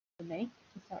me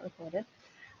to start recording.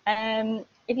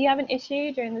 If you have an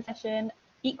issue during the session,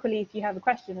 equally if you have a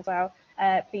question as well,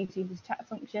 please use the chat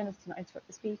function as to not interrupt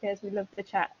the speakers. We love the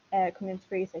chat coming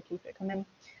through, so keep it coming.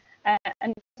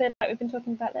 And so like we've been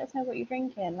talking about, let us know what you're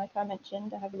drinking. Like I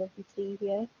mentioned, I have a lovely tea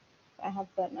here, but I have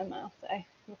burnt my mouth, so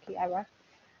rookie error.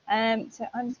 So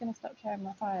I'm just going to stop sharing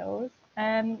my files.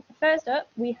 First up,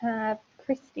 we have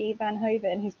Kirsty Van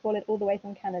Hoven, who's calling all the way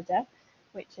from Canada,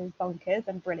 which is bonkers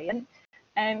and brilliant.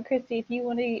 Kirsty, if you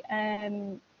want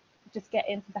to just get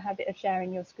into the habit of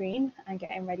sharing your screen and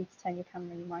getting ready to turn your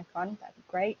camera and your mic on, that'd be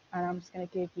great. And I'm just going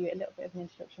to give you a little bit of an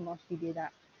introduction whilst you do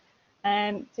that.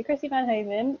 So Kirsty Van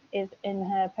Hoven is in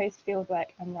her post-field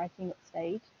work and writing up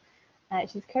stage.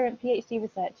 She's a current PhD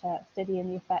researcher studying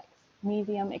the effects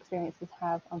museum experiences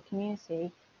have on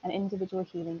community and individual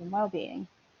healing and well-being.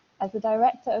 As the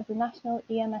director of the National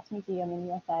EMS Museum in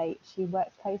the USA, she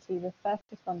works closely with first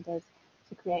responders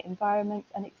to create environments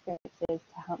and experiences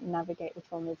to help navigate the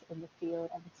traumas in the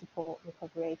field and support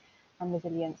recovery and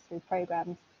resilience through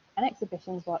programs and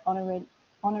exhibitions while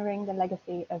honouring the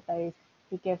legacy of those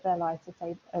who give their lives to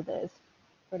save others.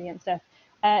 Brilliant stuff.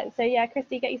 So yeah,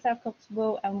 Kirsty, get yourself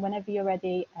comfortable, and whenever you're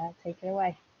ready, take it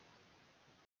away.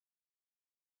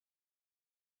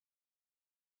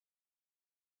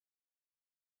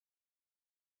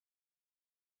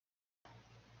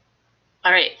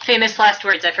 All right, famous last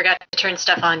words. I forgot to turn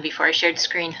stuff on before I shared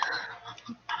screen.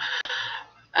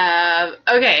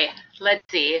 Okay, let's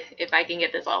see if I can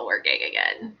get this all working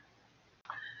again.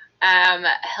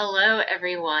 Hello,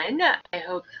 everyone. I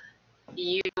hope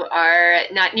you are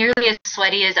not nearly as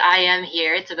sweaty as I am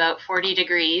here. It's about 40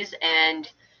 degrees and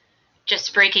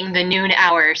just breaking the noon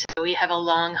hour, so we have a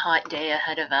long, hot day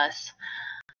ahead of us.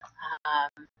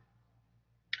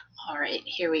 All right,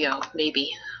 here we go,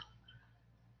 maybe.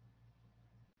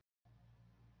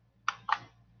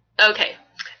 Okay,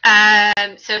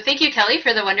 so thank you, Kelly,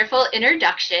 for the wonderful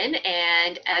introduction.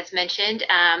 And as mentioned,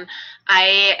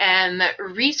 I am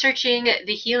researching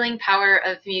the healing power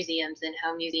of museums and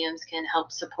how museums can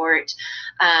help support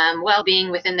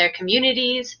well-being within their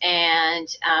communities and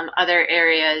other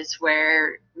areas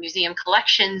where museum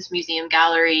collections, museum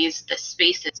galleries, the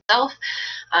space itself,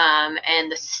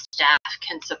 and the staff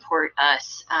can support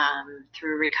us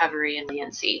through recovery and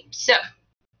resiliency. So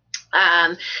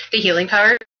the healing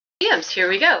power of museums, here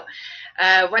we go.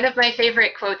 One of my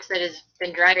favorite quotes that has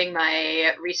been driving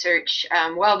my research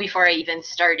well before I even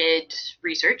started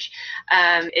research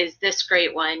is this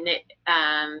great one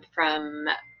from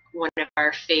one of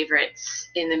our favorites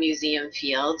in the museum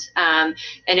field. And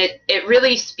it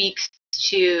really speaks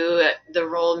to the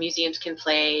role museums can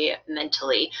play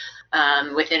mentally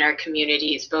within our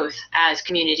communities, both as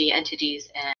community entities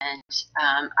and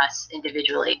us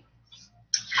individually.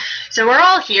 So we're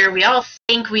all here, we all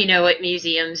think we know what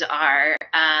museums are,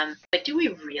 but do we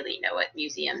really know what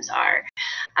museums are?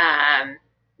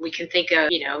 We can think of,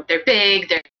 they're big,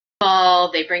 they're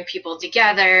small, they bring people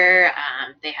together,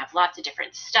 they have lots of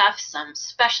different stuff, some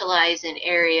specialize in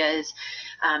areas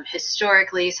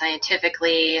historically,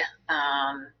 scientifically,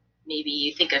 maybe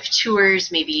you think of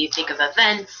tours, maybe you think of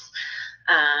events.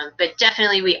 But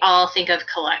definitely we all think of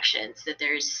collections, that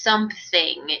there's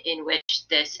something in which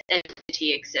this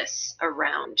entity exists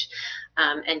around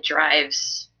and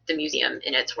drives the museum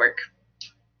in its work.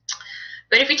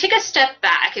 But if we take a step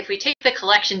back, if we take the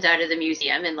collections out of the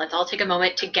museum, and let's all take a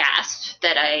moment to gasp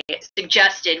that I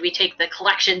suggested we take the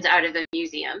collections out of the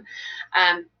museum,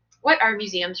 what are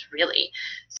museums really?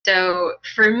 So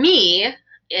for me,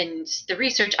 in the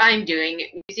research I'm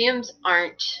doing, museums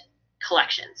aren't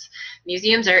collections.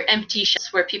 Museums are empty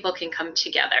shells where people can come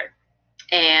together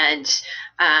and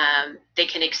they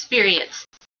can experience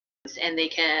things, and they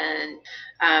can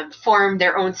form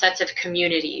their own sets of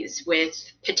communities with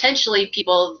potentially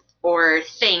people or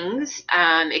things,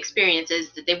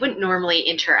 experiences that they wouldn't normally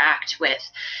interact with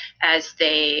as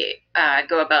they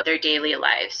go about their daily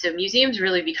lives. So museums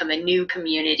really become a new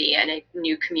community and a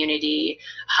new community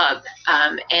hub,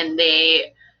 and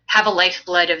they have a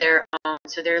lifeblood of their own,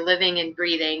 so they're living and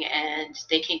breathing, and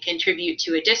they can contribute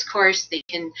to a discourse, they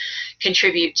can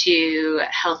contribute to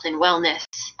health and wellness.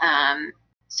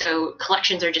 So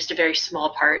collections are just a very small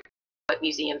part of what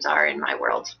museums are in my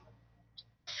world.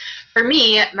 For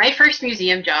me, my first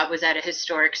museum job was at a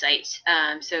historic site.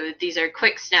 So these are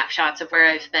quick snapshots of where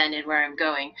I've been and where I'm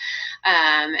going.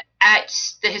 At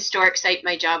the historic site,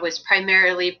 my job was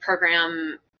primarily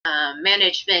program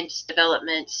management,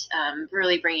 development,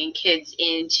 really bringing kids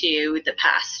into the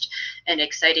past and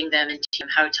exciting them into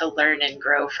how to learn and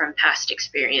grow from past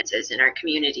experiences in our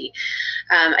community.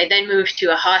 I then moved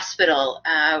to a hospital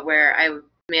where I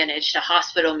managed a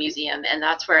hospital museum, and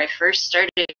that's where I first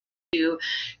started to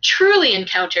truly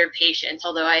encounter patients,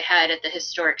 although I had at the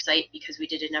historic site, because we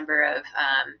did a number of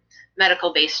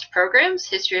medical-based programs,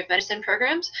 history of medicine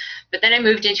programs, but then I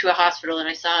moved into a hospital and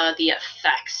I saw the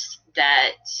effects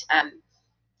that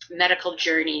medical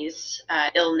journeys,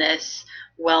 illness,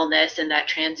 wellness, and that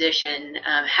transition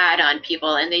had on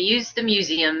people, and they used the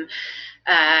museum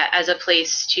as a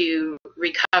place to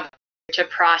recover, to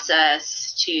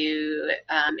process, to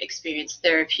experience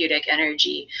therapeutic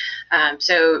energy.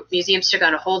 So museums took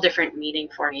on a whole different meaning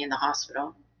for me in the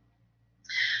hospital.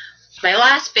 My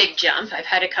last big jump, I've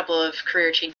had a couple of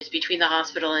career changes between the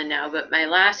hospital and now, but my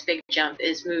last big jump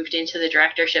is moved into the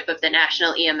directorship of the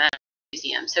National EMS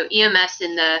Museum. So EMS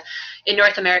in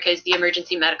North America is the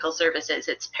emergency medical services.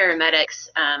 It's paramedics,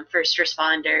 first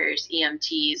responders,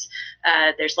 EMTs.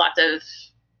 There's lots of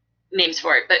names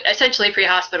for it, but essentially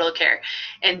pre-hospital care.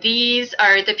 And these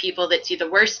are the people that see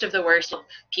the worst of the worst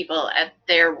people at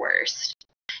their worst.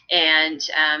 And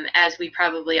as we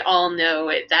probably all know,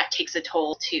 that takes a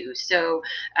toll too. So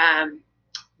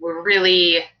we're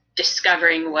really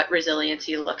discovering what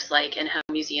resiliency looks like and how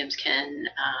museums can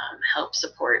help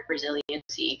support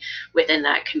resiliency within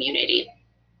that community.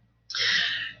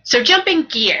 So jumping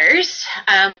gears,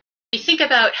 we think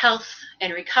about health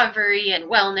and recovery and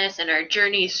wellness and our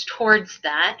journeys towards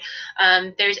that.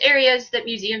 There's areas that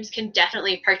museums can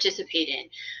definitely participate in.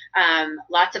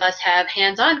 Lots of us have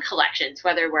hands-on collections,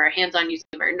 whether we're a hands-on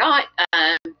museum or not.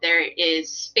 There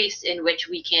is space in which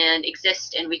we can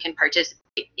exist and we can participate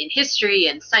in history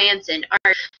and science and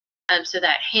art. So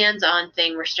that hands-on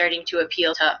thing, we're starting to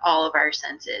appeal to all of our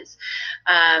senses.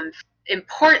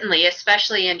 Importantly,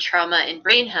 especially in trauma and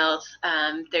brain health,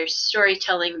 there's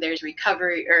storytelling, there's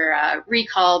recovery or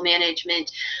recall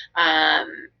management,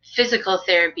 physical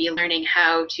therapy, learning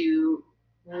how to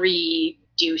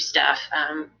redo stuff,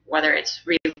 whether it's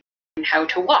relearn how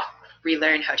to walk,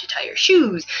 relearn how to tie your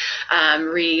shoes,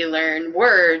 relearn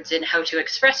words and how to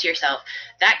express yourself.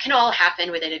 That can all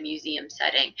happen within a museum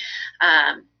setting.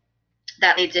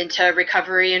 That leads into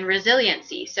recovery and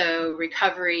resiliency. So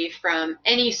recovery from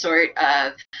any sort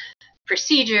of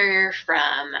procedure,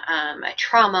 from a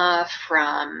trauma,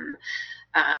 from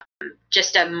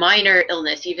just a minor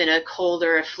illness, even a cold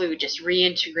or a flu, just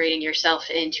reintegrating yourself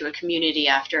into a community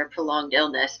after a prolonged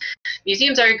illness.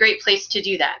 Museums are a great place to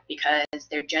do that because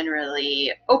they're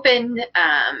generally open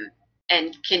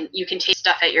and you can take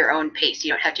stuff at your own pace.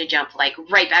 You don't have to jump like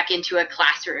right back into a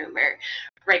classroom or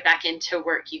right back into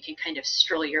work. You can kind of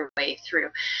stroll your way through.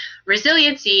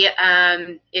 Resiliency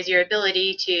is your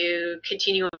ability to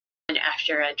continue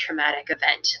after a traumatic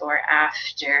event or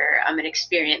after an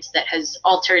experience that has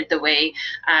altered the way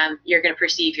you're going to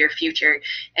perceive your future.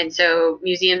 And so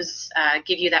museums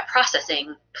give you that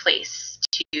processing place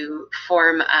to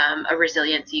form a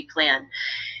resiliency plan.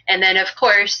 And then, of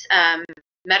course,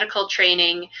 medical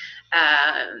training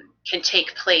can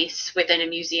take place within a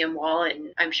museum wall,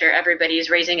 and I'm sure everybody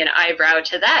is raising an eyebrow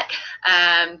to that.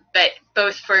 But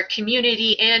both for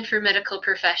community and for medical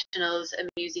professionals, a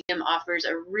museum offers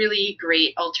a really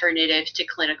great alternative to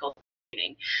clinical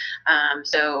training.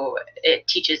 So it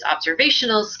teaches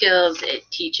observational skills, it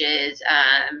teaches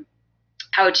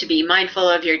how to be mindful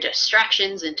of your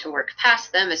distractions and to work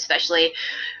past them, especially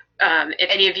if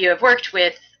any of you have worked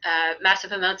with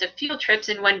massive amounts of field trips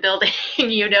in one building,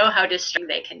 you know how distracting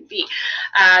they can be.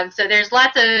 So there's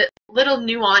lots of little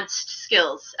nuanced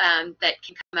skills that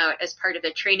can come out as part of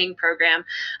a training program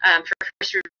for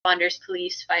first responders,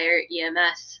 police, fire,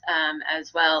 EMS,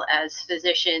 as well as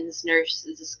physicians,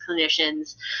 nurses,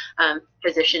 clinicians,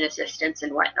 physician assistants,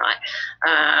 and whatnot.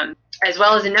 As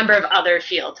well as a number of other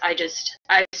fields.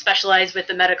 I specialize with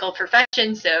the medical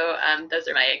profession, so those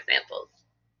are my examples.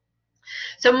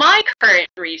 So my current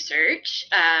research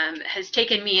has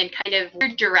taken me in kind of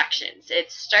weird directions.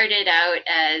 It started out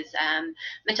as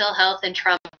mental health and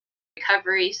trauma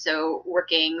recovery, so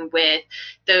working with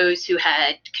those who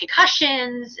had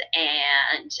concussions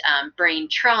and brain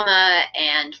trauma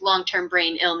and long-term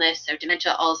brain illness, so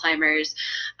dementia, Alzheimer's,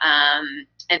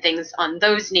 and things on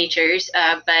those natures,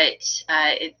 but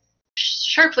it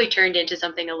sharply turned into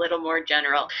something a little more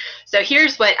general. So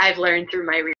here's what I've learned through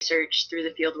my research, through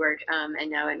the fieldwork,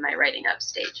 and now in my writing up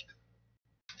stage.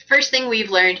 First thing we've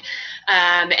learned,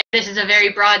 and this is a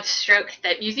very broad stroke,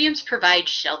 that museums provide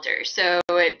shelter. So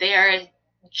they are,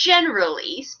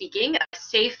 generally speaking, a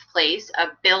safe place, a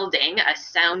building, a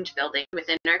sound building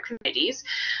within our communities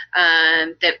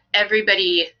that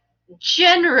everybody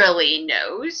generally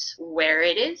knows where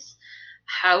it is,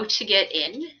 how to get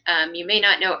in. You may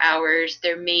not know hours.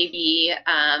 There may be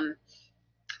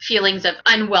feelings of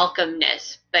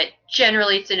unwelcomeness, but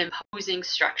generally it's an imposing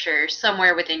structure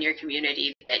somewhere within your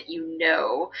community that you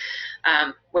know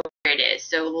where it is.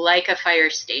 So like a fire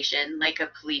station, like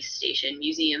a police station,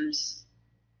 museums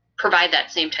provide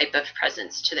that same type of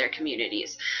presence to their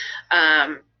communities.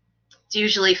 It's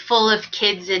usually full of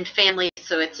kids and families,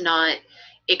 so it's not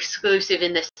exclusive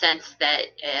in the sense that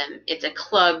it's a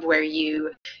club where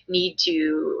you need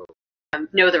to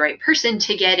know the right person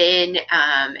to get in,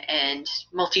 and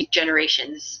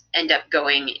multi-generations end up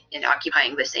going and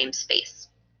occupying the same space.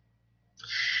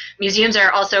 Museums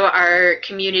are also our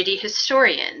community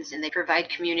historians, and they provide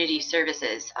community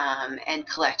services and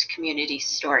collect community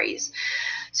stories.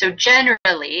 So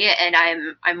generally, and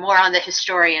I'm more on the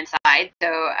historian side,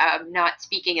 so not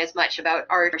speaking as much about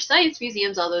art or science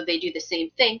museums, although they do the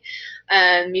same thing.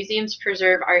 Museums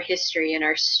preserve our history and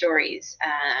our stories.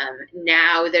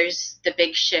 Now there's the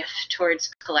big shift towards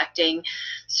collecting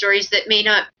stories that may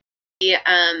not be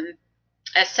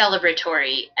as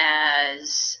celebratory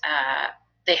as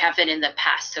they have been in the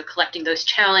past. So collecting those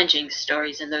challenging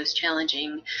stories and those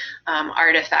challenging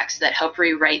artifacts that help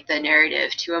rewrite the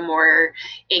narrative to a more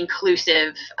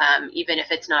inclusive, even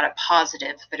if it's not a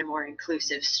positive, but a more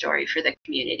inclusive story for the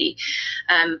community.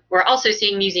 We're also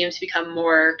seeing museums become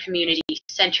more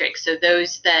community-centric. So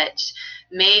those that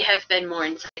may have been more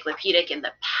encyclopedic in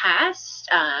the past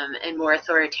and more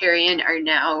authoritarian are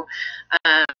now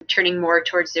turning more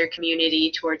towards their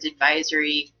community, towards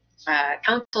advisory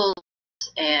councils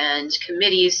and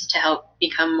committees to help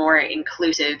become more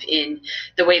inclusive in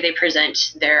the way they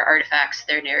present their artifacts,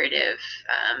 their narrative,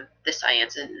 the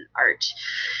science and art.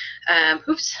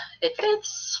 Oops, it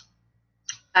fits.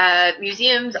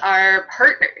 Museums are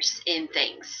partners in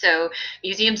things. So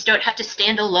museums don't have to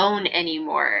stand alone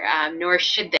anymore, nor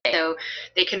should they. So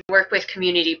they can work with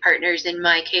community partners. In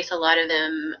my case, a lot of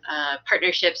them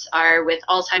partnerships are with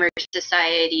Alzheimer's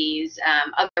societies,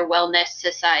 other wellness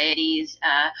societies,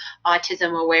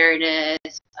 autism awareness,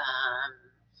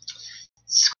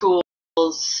 schools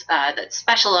that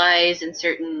specialize in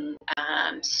certain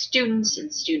students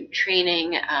and student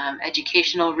training,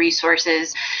 educational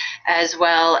resources, as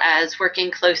well as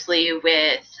working closely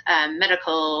with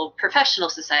medical professional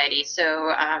societies.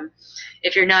 So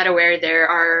if you're not aware, there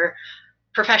are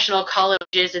professional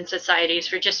colleges and societies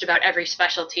for just about every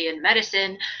specialty in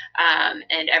medicine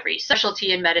and every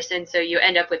specialty in medicine. So you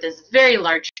end up with this very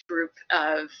large group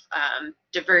of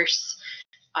diverse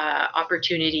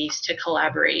opportunities to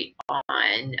collaborate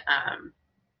on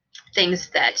things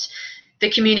that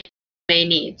the community may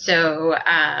need. So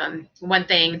one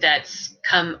thing that's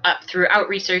come up throughout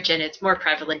research, and it's more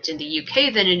prevalent in the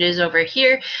UK than it is over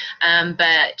here,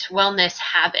 but wellness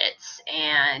habits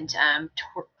and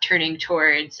turning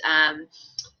towards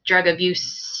drug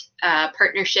abuse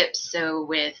partnerships, so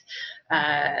with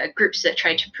groups that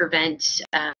try to prevent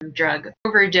drug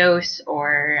overdose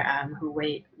or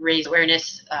who raise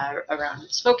awareness around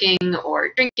smoking or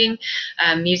drinking.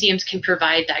 Museums can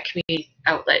provide that community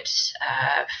outlet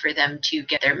for them to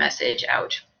get their message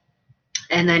out.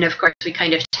 And then, of course, we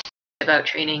kind of talk about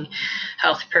training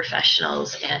health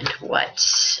professionals and what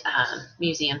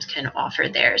museums can offer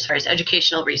there as far as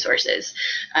educational resources.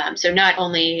 So not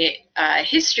only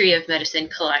history of medicine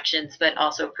collections, but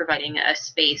also providing a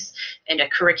space and a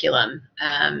curriculum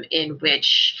in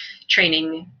which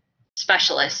training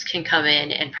specialists can come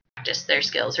in and practice their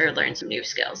skills or learn some new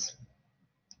skills.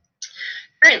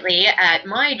 Currently, at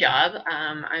my job,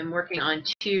 I'm working on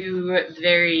two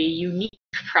very unique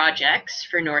projects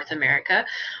for North America.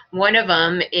 One of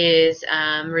them is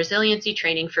resiliency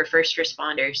training for first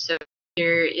responders. So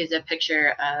here is a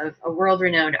picture of a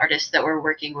world-renowned artist that we're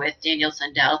working with, Daniel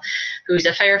Sundell, who's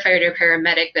a firefighter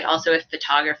paramedic, but also a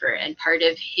photographer. And part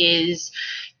of his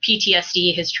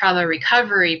PTSD, his trauma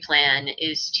recovery plan,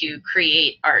 is to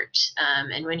create art.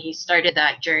 And when he started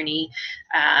that journey,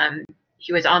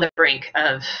 he was on the brink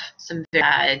of some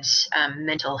bad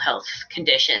mental health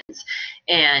conditions.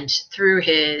 And through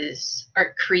his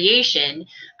art creation,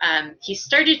 he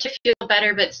started to feel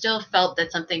better, but still felt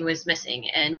that something was missing.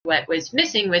 And what was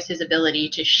missing was his ability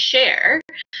to share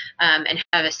and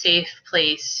have a safe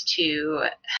place to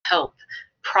help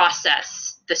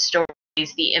process the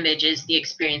stories, the images, the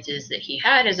experiences that he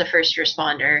had as a first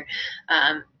responder.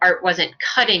 Art wasn't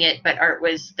cutting it, but art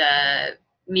was the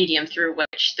medium through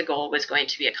which the goal was going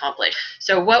to be accomplished.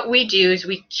 So what we do is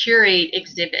we curate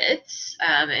exhibits,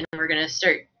 and we're going to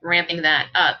start ramping that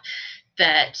up,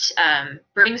 that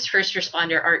brings first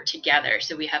responder art together.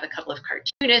 So we have a couple of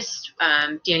cartoonists,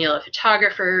 Daniel, a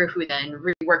photographer, who then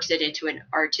reworks it into an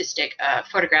artistic,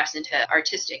 photographs into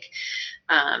artistic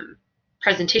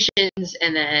presentations,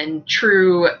 and then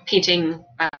true painting,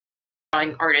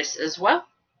 drawing artists as well,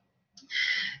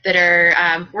 that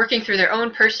are working through their own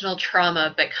personal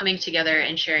trauma, but coming together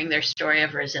and sharing their story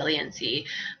of resiliency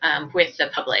with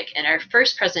the public. And our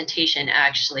first presentation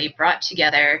actually brought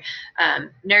together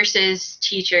nurses,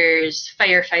 teachers,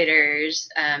 firefighters,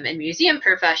 and museum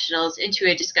professionals into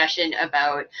a discussion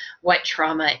about what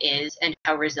trauma is and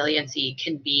how resiliency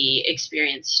can be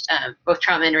experienced. Both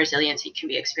trauma and resiliency can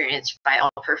be experienced by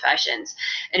all professions.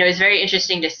 And it was very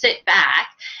interesting to sit back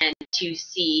and to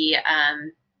see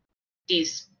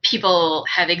these people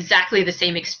have exactly the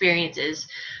same experiences,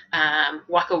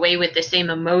 walk away with the same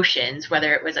emotions,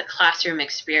 whether it was a classroom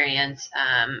experience,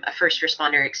 a first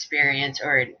responder experience,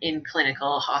 or an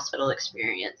in-clinical hospital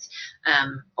experience,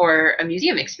 or a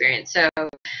museum experience. So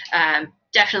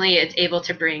definitely it's able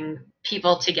to bring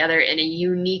people together in a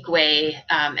unique way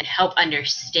and help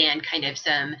understand kind of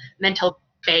some mental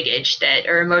baggage that,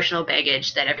 or emotional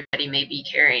baggage that everybody may be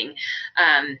carrying.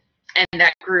 And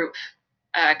that group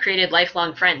created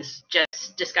lifelong friends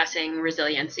just discussing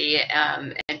resiliency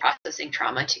and processing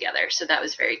trauma together. So that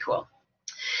was very cool.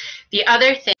 The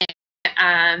other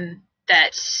thing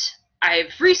that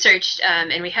I've researched,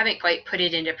 and we haven't quite put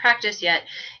it into practice yet,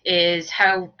 is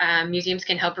how museums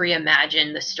can help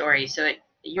reimagine the story. So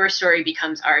your story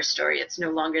becomes our story. It's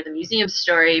no longer the museum's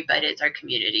story, but it's our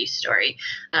community's story.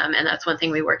 And that's one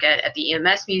thing we work at the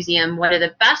EMS Museum. One of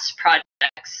the best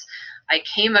projects I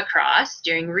came across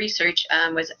during research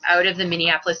was out of the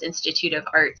Minneapolis Institute of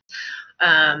Arts.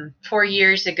 4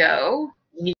 years ago,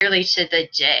 nearly to the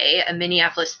day, a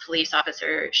Minneapolis police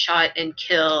officer shot and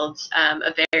killed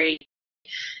a very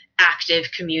active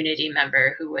community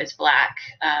member who was Black,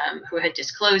 who had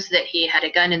disclosed that he had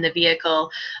a gun in the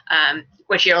vehicle,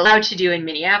 which you're allowed to do in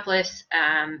Minneapolis,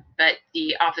 but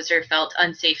the officer felt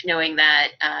unsafe knowing that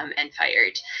and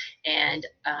fired, and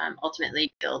ultimately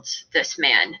killed this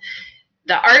man.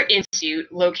 The Art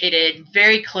Institute, located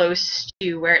very close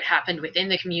to where it happened within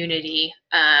the community,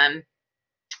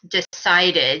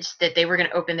 decided that they were going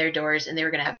to open their doors and they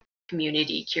were going to have a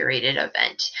community curated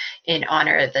event in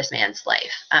honor of this man's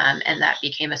life. And that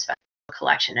became a special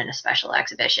collection and a special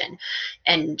exhibition.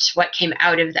 And what came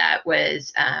out of that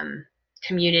was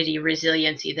community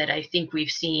resiliency that I think we've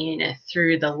seen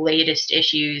through the latest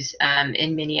issues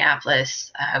in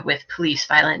Minneapolis with police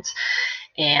violence.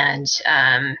 And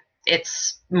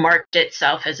it's marked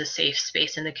itself as a safe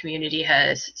space, and the community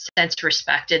has since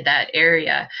respected that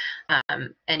area,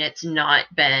 and it's not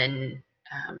been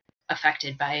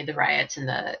affected by the riots and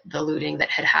the looting that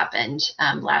had happened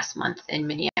last month in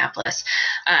Minneapolis.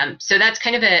 So that's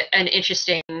kind of an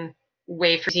interesting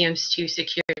way for museums to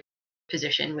secure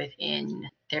position within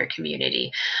their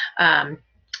community.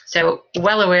 So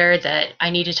well aware that I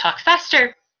need to talk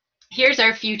faster. Here's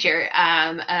our future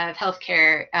of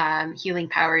healthcare healing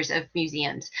powers of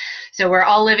museums. So we're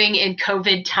all living in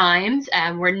COVID times.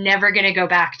 We're never going to go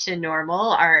back to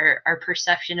normal. Our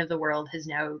perception of the world has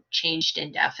now changed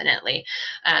indefinitely.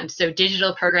 So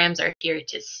digital programs are here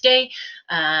to stay,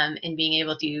 and being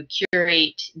able to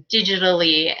curate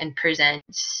digitally and present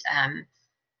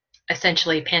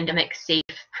essentially pandemic safe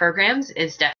programs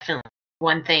is definitely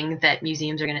one thing that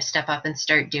museums are going to step up and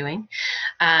start doing.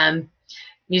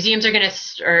 Museums are going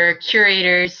to, or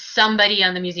curators, somebody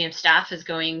on the museum staff is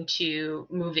going to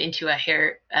move into a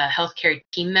healthcare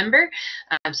team member.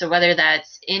 So whether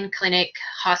that's in clinic,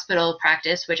 hospital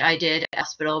practice, which I did at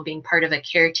hospital, being part of a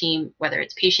care team, whether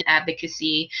it's patient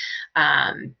advocacy,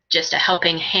 just a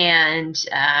helping hand,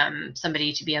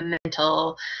 somebody to be a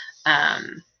mental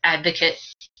advocate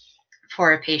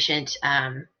for a patient,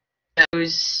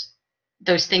 those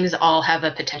things all have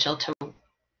a potential to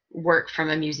work from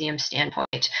a museum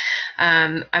standpoint.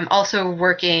 I'm also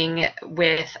working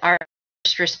with our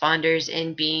first responders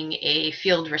in being a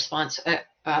field response,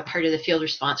 part of the field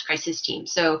response crisis team.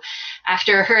 So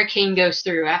after a hurricane goes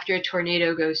through, after a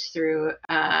tornado goes through,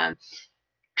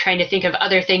 trying to think of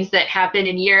other things that happen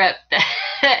in Europe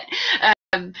that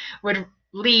would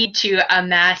lead to a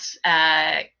mass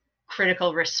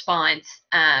critical response,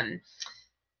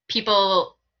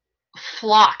 people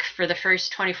flock for the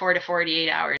first 24 to 48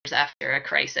 hours after a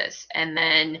crisis, and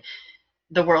then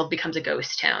the world becomes a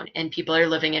ghost town and people are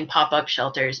living in pop-up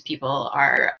shelters. People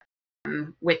are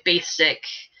with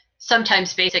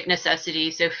sometimes basic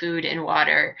necessities, so food and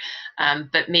water,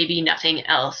 but maybe nothing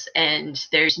else, and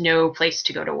there's no place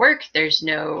to go to work. There's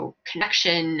no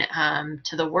connection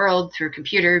to the world through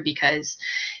computer because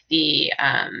the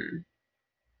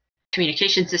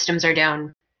communication systems are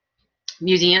down.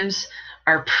 Museums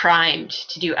are primed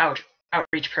to do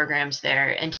outreach programs there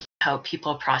and to help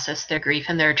people process their grief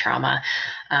and their trauma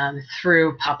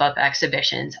through pop-up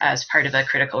exhibitions as part of a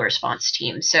critical response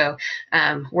team. So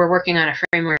we're working on a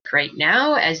framework right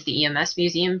now as the EMS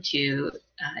Museum to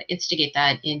instigate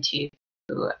that into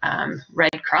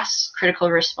Red Cross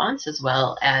critical response, as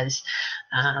well as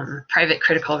private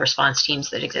critical response teams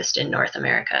that exist in North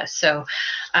America. So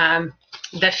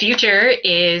the future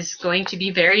is going to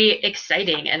be very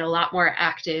exciting and a lot more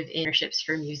active in partnerships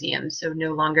for museums. So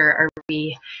no longer are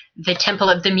we the temple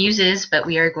of the muses, but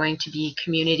we are going to be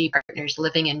community partners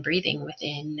living and breathing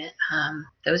within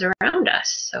those around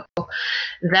us. So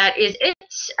that is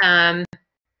it.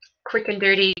 Quick and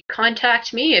dirty,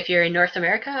 contact me if you're in North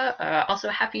America. Also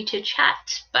happy to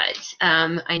chat, but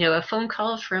I know a phone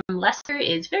call from Leicester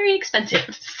is very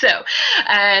expensive. So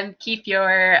keep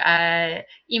your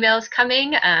emails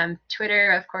coming.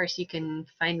 Twitter, of course, you can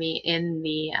find me in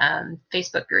the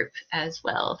Facebook group as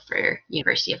well for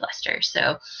University of Leicester.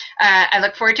 So I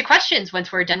look forward to questions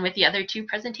once we're done with the other two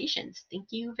presentations.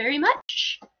 Thank you very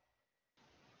much.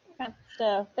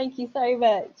 Thank you so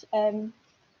much.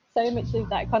 So much of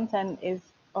that content is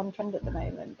on trend at the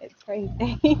moment. It's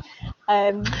crazy.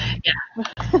 Yeah.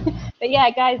 But yeah,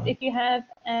 guys, if you have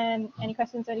any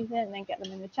questions or anything, then get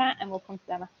them in the chat and we'll come to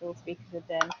them after we'll speak with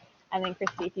them. And then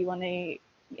Kirsty, if you want to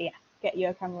get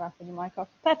your camera off and your mic off.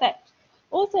 Perfect.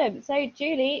 Awesome. So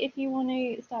Julie, if you want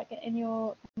to start getting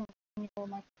your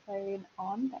microphone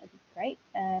on, that would be great.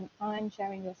 I'm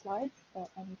sharing your slides, so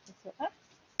I need to sort that.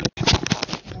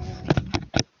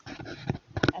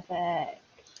 Perfect.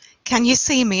 Can you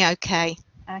see me okay?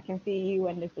 I can see you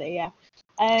wonderfully, yeah.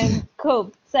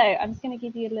 Cool. So I'm just going to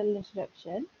give you a little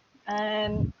introduction.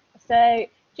 So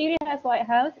Julie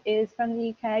Hurst-Whitehouse is from the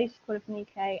UK. She's called from the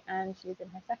UK and she's in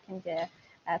her second year,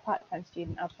 part-time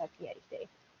student of her PhD.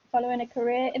 Following a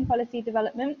career in policy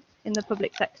development in the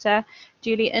public sector,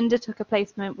 Julie undertook a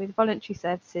placement with voluntary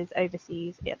services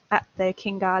overseas at the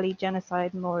Kigali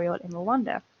Genocide Memorial in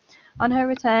Rwanda. On her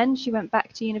return, she went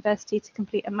back to university to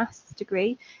complete a master's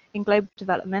degree in global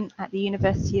development at the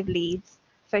University of Leeds,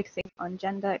 focusing on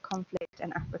gender, conflict,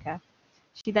 and Africa.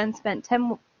 She then spent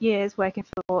 10 years working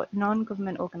for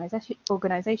non-government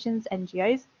organisations,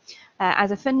 NGOs,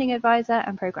 as a funding advisor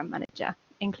and programme manager,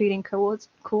 including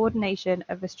coordination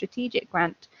of a strategic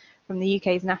grant from the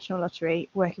UK's National Lottery,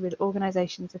 working with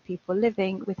organisations of people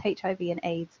living with HIV and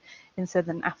AIDS in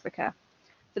Southern Africa.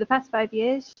 For the past 5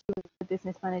 years, she was the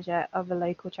business manager of a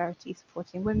local charity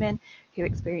supporting women who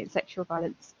experience sexual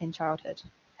violence in childhood.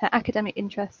 Her academic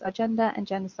interests are gender and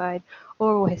genocide,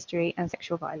 oral history, and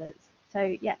sexual violence.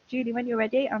 So yeah, Julie, when you're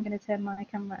ready, I'm going to turn my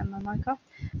camera and my mic off.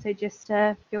 So just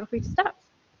feel free to start.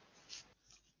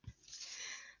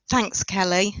 Thanks,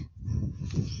 Kelly.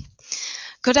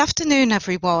 Good afternoon,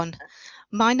 everyone.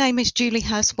 My name is Julie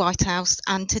Hurst-Whitehouse,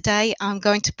 and today I'm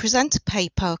going to present a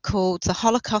paper called The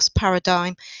Holocaust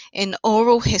Paradigm in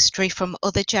Oral History from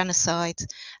Other Genocides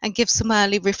and give some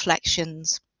early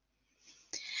reflections.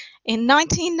 In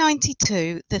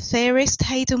 1992, the theorist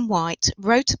Hayden White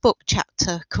wrote a book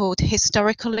chapter called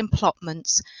Historical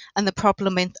Implotments and the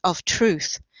Problem of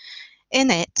Truth.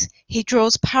 In it, he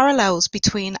draws parallels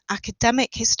between academic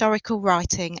historical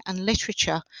writing and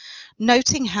literature,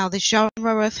 noting how the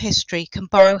genre of history can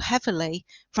borrow heavily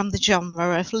from the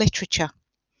genre of literature.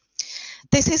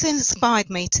 This has inspired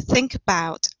me to think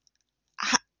about,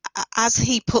 as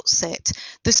he puts it,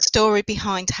 the story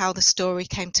behind how the story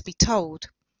came to be told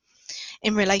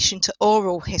in relation to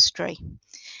oral history.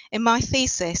 In my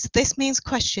thesis, this means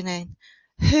questioning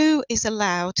who is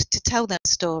allowed to tell their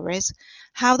stories,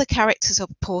 how the characters are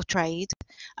portrayed,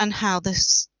 and how the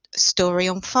story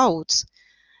unfolds.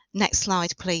 Next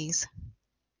slide, please.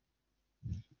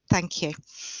 Thank you.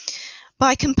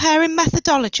 By comparing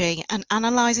methodology and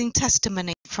analysing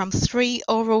testimony from 3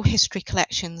 oral history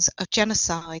collections of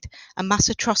genocide and mass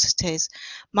atrocities,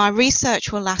 my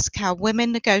research will ask how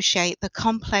women negotiate the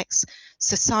complex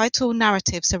societal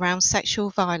narratives around sexual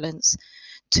violence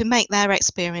to make their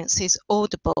experiences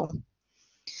audible.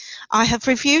 I have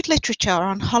reviewed literature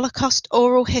on Holocaust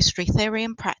oral history theory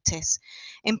and practice,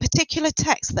 in particular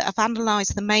texts that have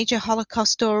analysed the major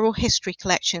Holocaust oral history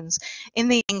collections in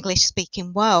the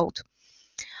English-speaking world.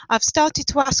 I've started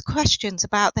to ask questions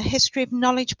about the history of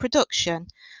knowledge production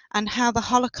and how the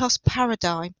Holocaust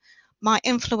paradigm might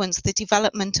influence the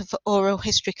development of oral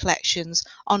history collections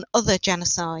on other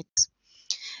genocides.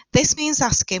 This means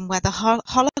asking whether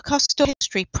Holocaust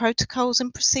history protocols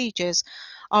and procedures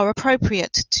are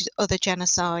appropriate to other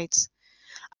genocides,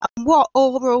 and what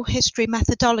oral history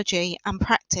methodology and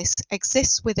practice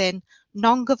exists within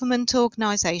non-government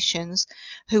organisations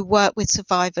who work with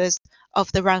survivors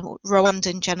of the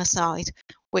Rwandan genocide,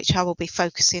 which I will be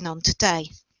focusing on today.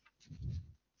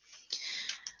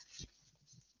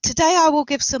 Today I will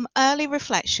give some early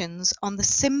reflections on the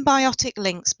symbiotic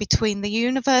links between the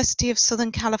University of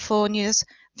Southern California's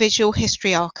Visual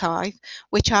History Archive,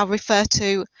 which I'll refer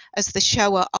to as the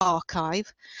Shoah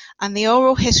Archive, and the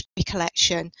Oral History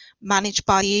Collection managed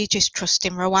by the Aegis Trust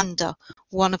in Rwanda,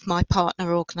 one of my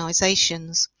partner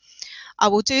organisations. I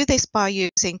will do this by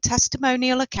using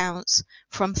testimonial accounts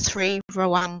from 3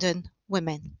 Rwandan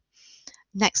women.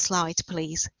 Next slide,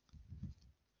 please.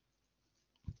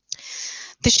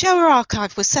 The Shoah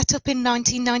Archive was set up in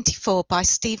 1994 by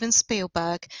Steven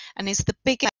Spielberg and is the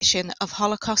biggest collection of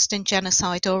Holocaust and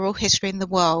genocide oral history in the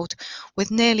world, with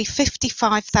nearly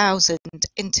 55,000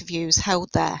 interviews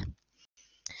held there.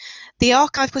 The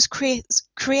archive was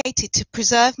created to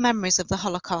preserve memories of the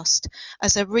Holocaust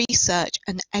as a research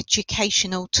and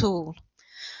educational tool.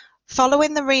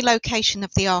 Following the relocation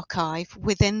of the archive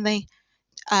within the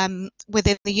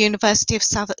University of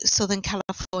Southern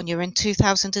California in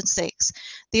 2006,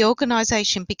 the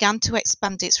organisation began to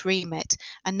expand its remit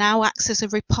and now acts as a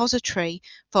repository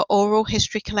for oral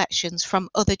history collections from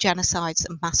other genocides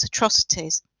and mass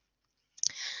atrocities.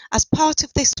 As part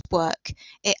of this work,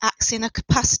 it acts in a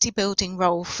capacity building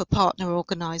role for partner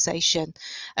organisation,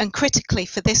 and critically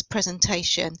for this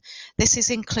presentation, this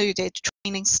has included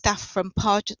training staff from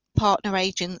partner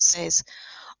agencies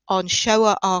on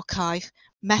Shoah Archive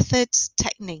methods,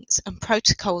 techniques and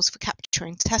protocols for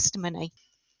capturing testimony.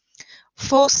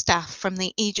 4 staff from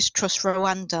the Aegis Trust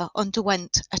Rwanda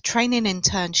underwent a training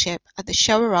internship at the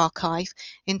Shoah Archive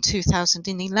in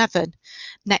 2011.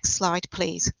 Next slide,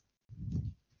 please.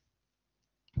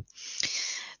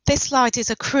 This slide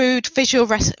is a crude visual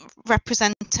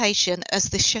representation as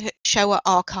the Shoah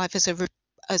Archive as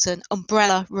an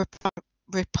umbrella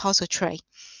repository.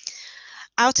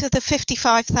 Out of the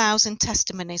 55,000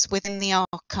 testimonies within the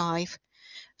archive,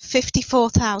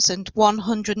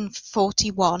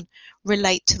 54,141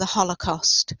 relate to the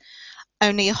Holocaust.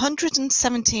 Only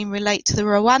 117 relate to the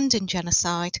Rwandan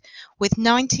genocide, with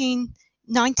 99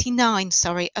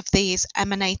 of these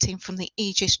emanating from the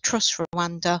Aegis Trust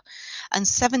Rwanda, and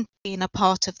 17 are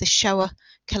part of the Shoah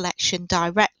collection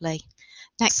directly.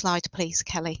 Next slide, please,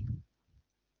 Kelly.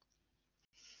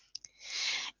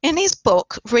 In his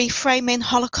book, Reframing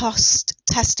Holocaust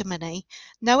Testimony,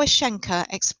 Noah Schenker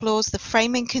explores the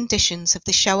framing conditions of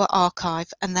the Shoah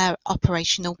Archive and their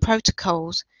operational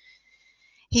protocols.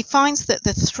 He finds that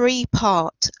the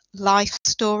 3-part life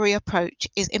story approach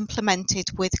is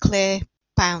implemented with clear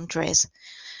boundaries.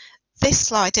 This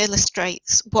slide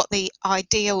illustrates what the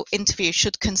ideal interview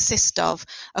should consist of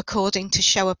according to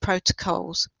Shoah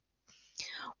protocols,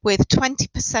 with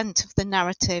 20% of the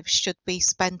narrative should be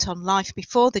spent on life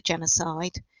before the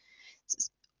genocide,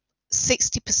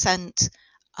 60%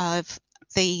 of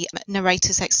the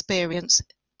narrator's experience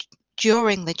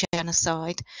during the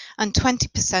genocide, and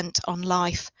 20% on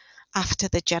life after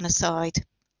the genocide.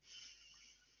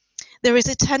 There is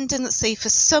a tendency for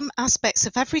some aspects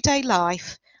of everyday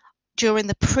life during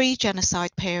the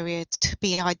pre-genocide period to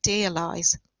be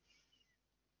idealised.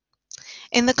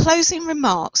 In the closing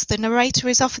remarks, the narrator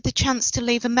is offered the chance to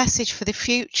leave a message for the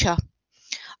future,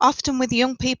 often with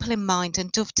young people in mind and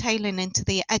dovetailing into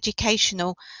the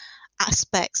educational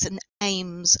aspects and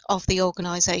aims of the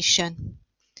organisation.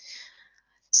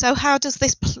 So how does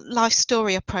this life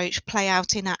story approach play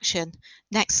out in action?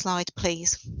 Next slide,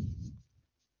 please.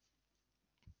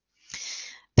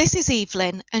 This is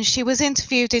Evelyn, and she was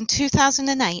interviewed in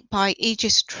 2008 by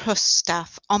Aegis Trust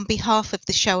staff on behalf of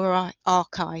the Shoah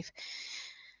Archive.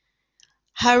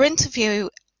 Her interview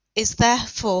is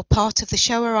therefore part of the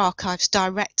Shoah Archive's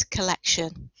direct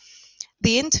collection.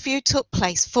 The interview took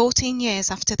place 14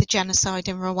 years after the genocide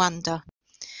in Rwanda.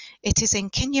 It is in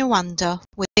Kinyarwanda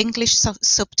with English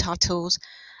subtitles,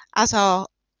 as are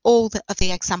all of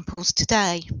the examples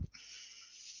today.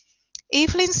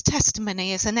 Evelyn's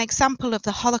testimony is an example of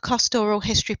the Holocaust oral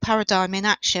history paradigm in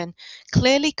action,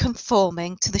 clearly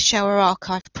conforming to the Shoah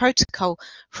Archive protocol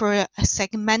for a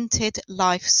segmented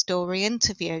life story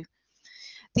interview.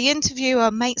 The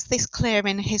interviewer makes this clear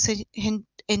in his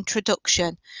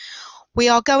introduction. We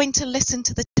are going to listen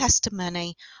to the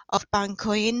testimony of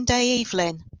Bankoinde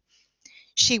Evelyn.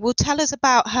 She will tell us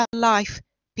about her life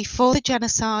before the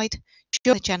genocide,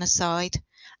 during the genocide,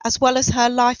 as well as her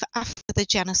life after the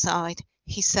genocide,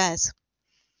 he says.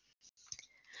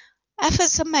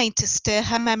 Efforts are made to steer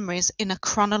her memories in a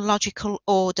chronological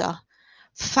order,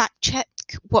 fact-check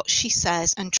what she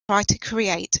says and try to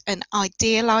create an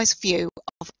idealised view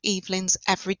of Evelyn's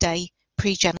everyday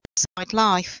pre-genocide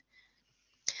life.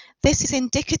 This is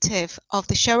indicative of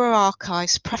the Shoah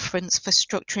Archive's preference for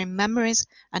structuring memories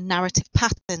and narrative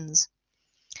patterns.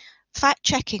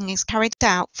 Fact-checking is carried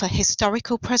out for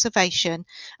historical preservation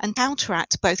and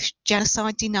counteract both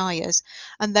genocide deniers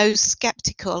and those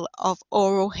sceptical of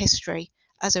oral history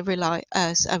as a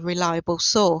reliable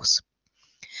source.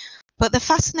 But the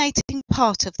fascinating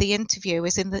part of the interview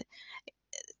is in the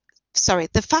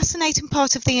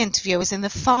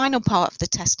final part of the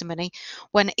testimony,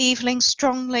 when Evelyn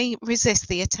strongly resists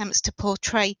the attempts to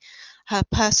portray her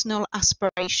personal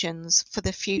aspirations for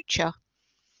the future.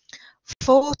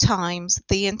 4 times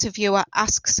the interviewer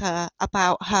asks her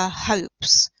about her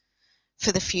hopes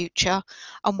for the future,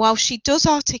 and while she does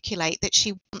articulate that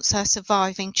she wants her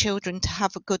surviving children to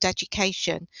have a good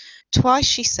education, twice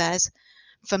she says,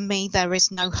 "For me, there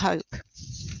is no hope."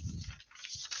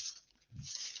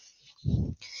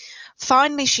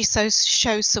 Finally, she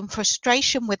shows some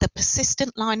frustration with a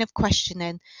persistent line of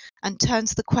questioning and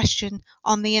turns the question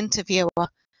on the interviewer.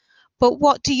 "But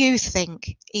what do you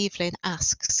think?" Evelyn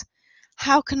asks.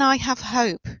 "How can I have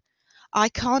hope? I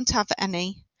can't have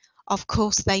any. Of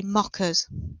course they mock us."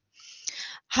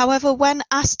 However, when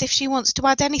asked if she wants to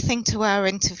add anything to her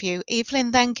interview, Evelyn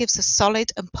then gives a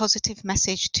solid and positive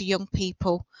message to young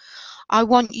people. "I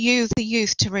want you, the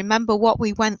youth, to remember what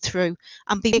we went through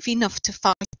and be brave enough to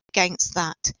fight against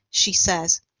that," she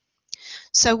says.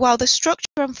 So while the structure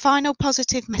and final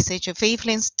positive message of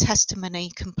Evelyn's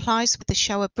testimony complies with the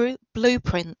Shoah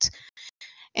blueprint,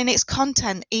 in its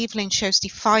content, Evelyn shows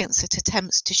defiance at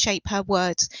attempts to shape her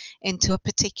words into a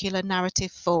particular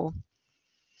narrative form.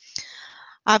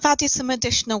 I've added some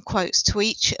additional quotes to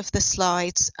each of the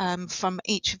slides from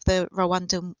each of the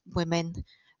Rwandan women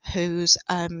whose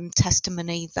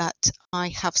testimony that I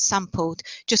have sampled,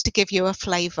 just to give you a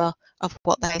flavour of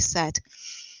what they said,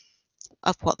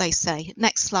 of what they say.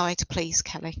 Next slide, please,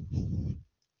 Kelly.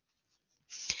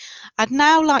 I'd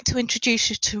now like to introduce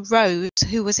you to Rose,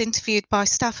 who was interviewed by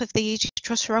staff of the Aegis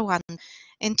Trust Rwanda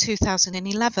in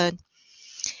 2011.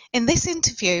 In this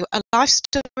interview, a life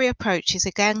story approach is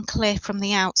again clear from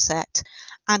the outset,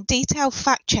 and detailed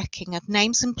fact-checking of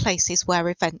names and places where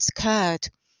events occurred.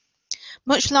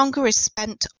 Much longer is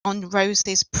spent on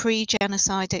Rose's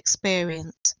pre-genocide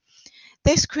experience.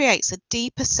 This creates a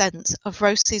deeper sense of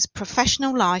Rose's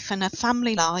professional life and her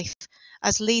family life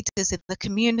as leaders in the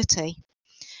community.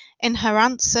 In her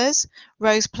answers,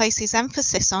 Rose places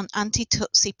emphasis on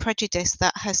anti-Tutsi prejudice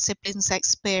that her siblings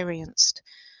experienced,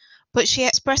 but she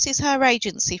expresses her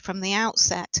agency from the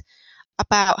outset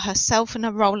about herself and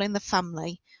her role in the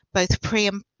family, both pre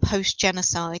and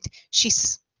post-genocide.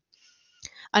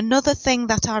 "Another thing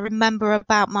that I remember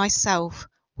about myself,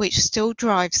 which still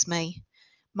drives me,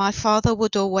 my father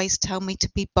would always tell me to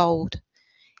be bold.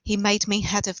 He made me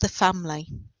head of the family.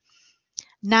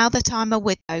 Now that I'm a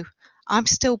widow, I'm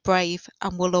still brave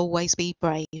and will always be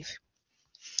brave."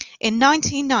 In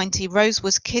 1990, Rose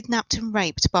was kidnapped and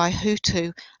raped by a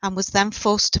Hutu and was then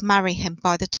forced to marry him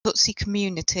by the Tutsi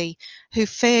community, who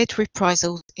feared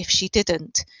reprisals if she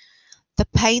didn't. The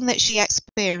pain that she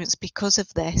experienced because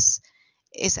of this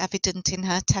is evident in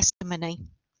her testimony.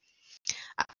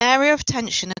 An area of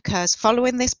tension occurs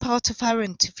following this part of her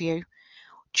interview,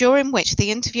 during which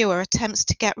the interviewer attempts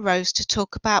to get Rose to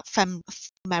talk about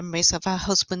memories of her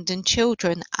husband and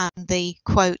children and the,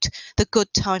 quote, "the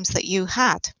good times that you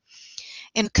had."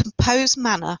 In a composed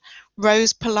manner,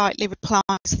 Rose politely replies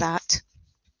that,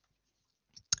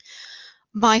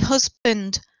 "My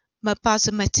husband,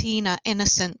 Mabaza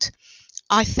innocent,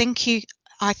 I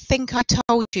think I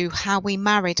told you how we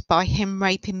married by him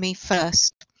raping me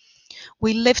first.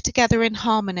 We lived together in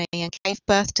harmony and gave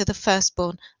birth to the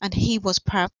firstborn, and he was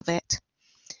proud of it."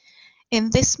 In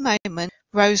this moment,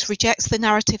 Rose rejects the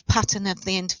narrative pattern of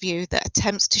the interview that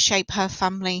attempts to shape her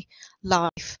family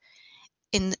life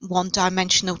in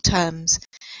one-dimensional terms.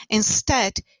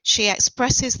 Instead, she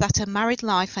expresses that her married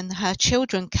life and her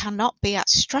children cannot be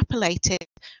extrapolated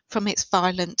from its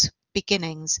violent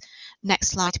beginnings. Next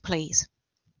slide, please.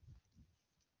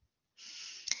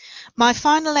 My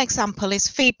final example is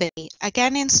Phoebe,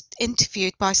 again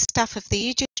interviewed by staff of the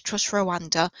Aegis Trust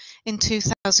Rwanda in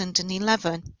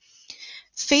 2011.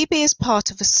 Phoebe is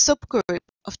part of a subgroup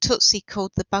of Tutsi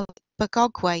called the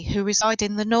Bagogwe, who reside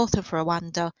in the north of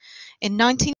Rwanda. In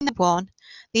 1991,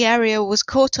 the area was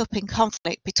caught up in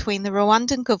conflict between the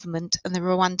Rwandan government and the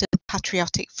Rwandan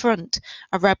Patriotic Front,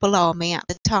 a rebel army at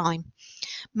the time.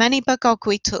 Many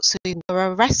Bagogwe Tutsi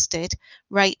were arrested,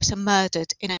 raped and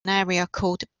murdered in an area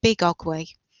called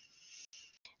Bigogwe.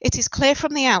 It is clear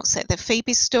from the outset that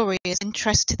Phoebe's story is of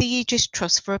interest to the Aegis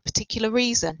Trust for a particular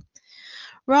reason.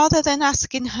 Rather than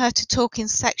asking her to talk in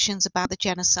sections about the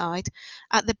genocide,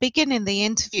 at the beginning of the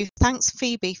interview thanks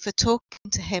Phoebe for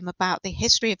talking to him about the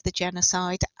history of the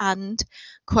genocide and,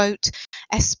 quote,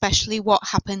 especially what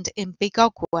happened in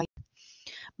Bigogwe.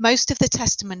 Most of the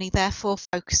testimony therefore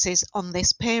focuses on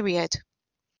this period.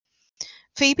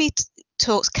 Phoebe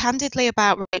talks candidly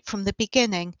about rape from the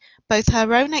beginning, both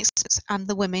her own experience and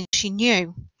the women she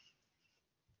knew.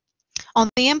 On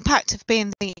the impact of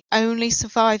being the only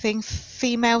surviving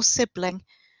female sibling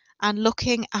and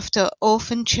looking after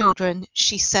orphan children,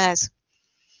 she says,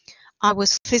 I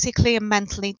was physically and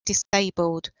mentally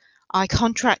disabled. I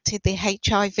contracted the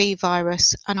HIV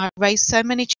virus and I raised so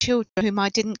many children whom I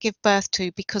didn't give birth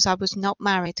to because I was not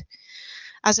married.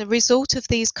 As a result of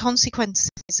these consequences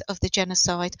of the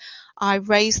genocide, I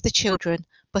raised the children,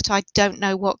 but I don't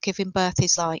know what giving birth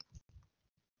is like.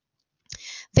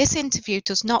 This interview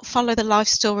does not follow the life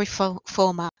story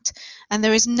format, and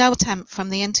there is no attempt from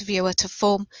the interviewer to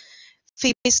form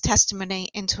Phoebe's testimony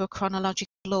into a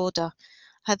chronological order.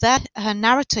 Her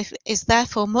narrative is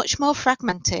therefore much more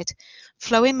fragmented,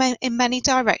 flowing in many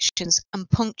directions and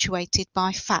punctuated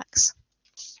by facts.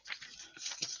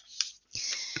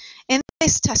 In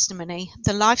this testimony,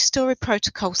 the life story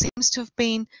protocol seems to have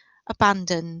been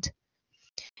abandoned.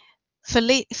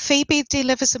 Phoebe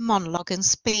delivers a monologue and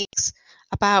speaks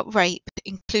about rape,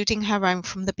 including her own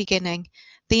from the beginning.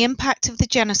 The impact of the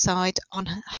genocide on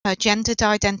her gendered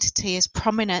identity is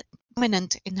prominent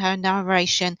in her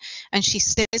narration, and she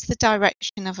steers the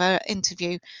direction of her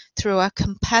interview through a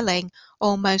compelling,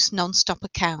 almost non-stop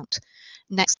account.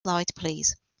 Next slide,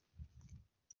 please.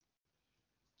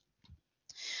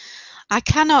 I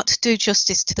cannot do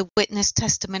justice to the witness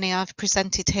testimony I've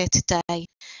presented here today.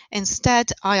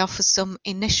 Instead, I offer some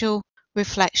initial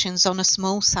reflections on a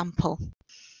small sample.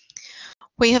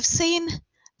 We have seen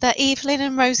that Evelyn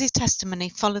and Rosie's testimony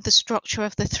follow the structure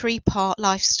of the three-part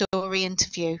life story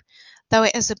interview, though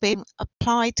it has been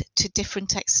applied to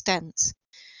different extents.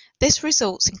 This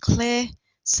results in clear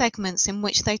segments in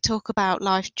which they talk about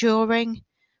life during,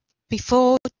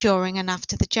 before, during and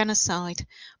after the genocide,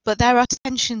 but there are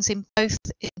tensions in both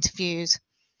interviews.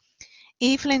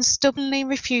 Evelyn stubbornly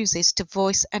refuses to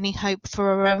voice any hope for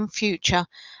her own future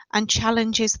and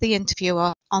challenges the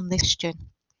interviewer on this question.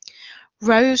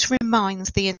 Rose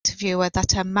reminds the interviewer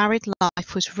that her married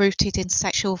life was rooted in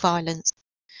sexual violence.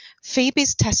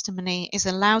 Phoebe's testimony is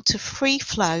allowed to free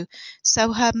flow,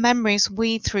 so her memories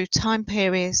weave through time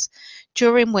periods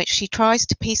during which she tries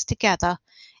to piece together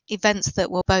events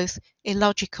that were both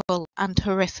illogical and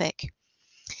horrific.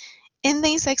 In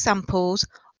these examples,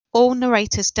 all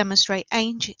narrators demonstrate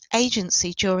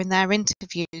agency during their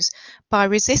interviews by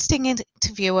resisting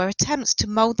interviewer attempts to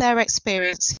mould their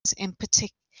experiences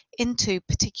into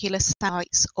particular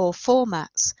sites or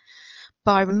formats,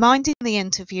 by reminding the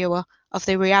interviewer of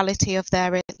the reality of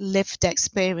their lived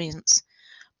experience,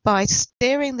 by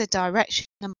steering the direction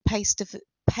and pace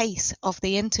of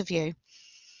the interview.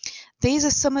 These are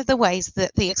some of the ways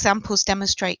that the examples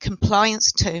demonstrate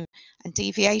compliance to and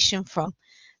deviation from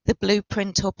the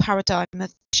blueprint or paradigm of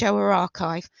the Shoah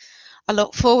archive. I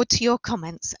look forward to your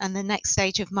comments and the next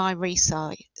stage of my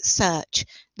research.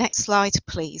 Next slide,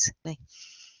 please.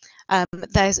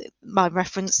 There's my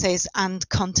references and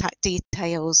contact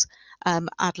details.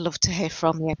 I'd love to hear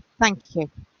from you. Thank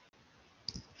you.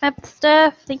 Fab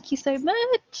stuff. Thank you so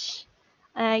much.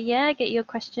 Yeah, get your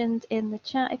questions in the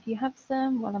chat if you have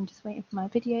some, while I'm just waiting for my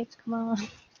video to come on.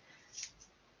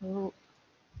 Oh,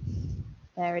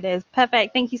 there it is.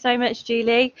 Perfect. Thank you so much,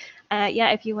 Julie.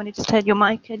 Yeah, if you want to just turn your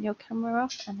mic and your camera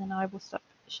off, and then I will stop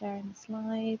sharing the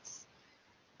slides.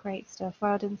 Great stuff.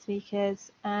 Well done,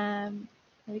 speakers.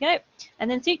 There we go. And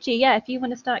then Suchi, yeah, if you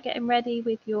want to start getting ready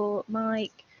with your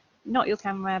mic, not your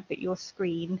camera, but your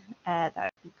screen, that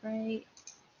would be great.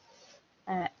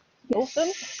 Awesome.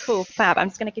 Cool. Fab. I'm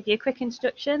just going to give you a quick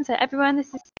introduction. So everyone,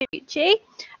 this is Suchi.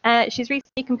 She's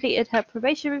recently completed her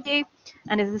probation review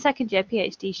and is a second-year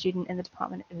PhD student in the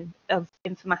Department of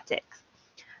Informatics.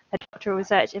 Her doctoral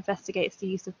research investigates the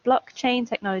use of blockchain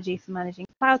technology for managing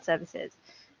cloud services.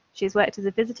 She has worked as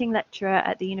a visiting lecturer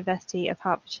at the University of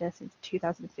Hertfordshire since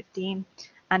 2015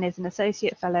 and is an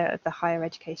associate fellow of the Higher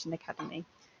Education Academy.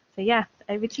 So yeah,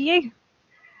 over to you.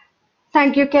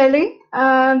 Thank you, Kelly.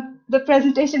 The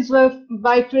presentations were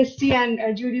by Kirsty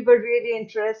and Judy were really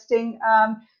interesting.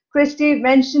 Kirsty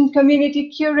mentioned community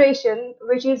curation,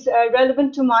 which is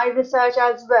relevant to my research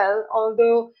as well,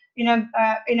 although in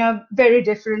a very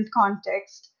different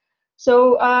context.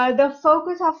 So the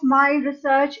focus of my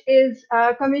research is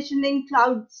commissioning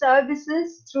cloud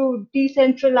services through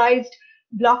decentralized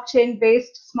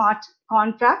blockchain-based smart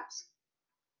contracts.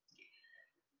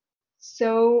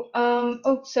 So,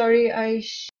 oh, sorry, I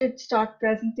should start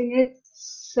presenting it.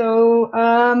 So,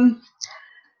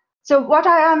 so what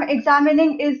I am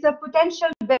examining is the potential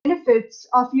benefits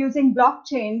of using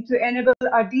blockchain to enable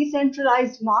a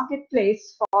decentralized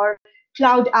marketplace for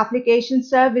cloud application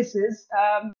services,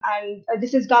 and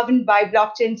this is governed by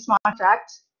blockchain smart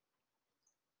contracts.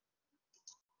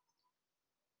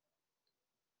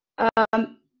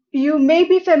 You may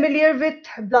be familiar with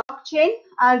blockchain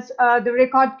as the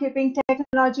record-keeping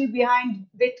technology behind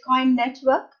Bitcoin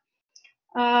network.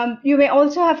 You may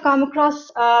also have come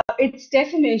across its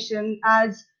definition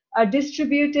as a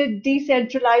distributed,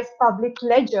 decentralized public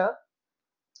ledger.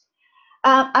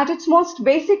 At its most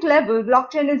basic level,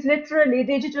 blockchain is literally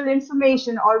digital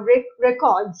information or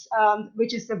records,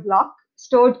 which is the block,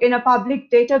 stored in a public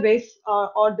database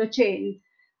or the chain.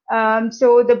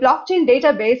 So the blockchain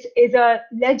database is a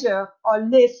ledger or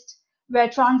list where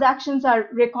transactions are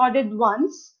recorded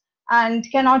once and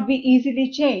cannot be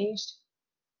easily changed.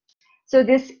 So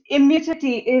this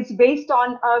immutability is based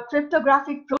on a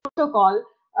cryptographic protocol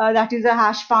that is a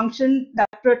hash function that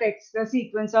protects the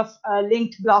sequence of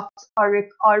linked blocks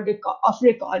of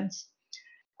records.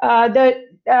 The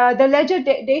ledger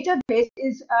database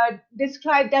is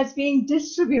described as being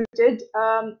distributed,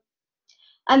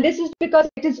 and this is because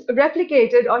it is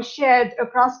replicated or shared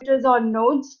across computers or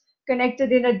nodes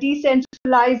connected in a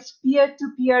decentralized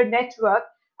peer-to-peer network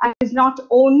and is not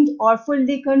owned or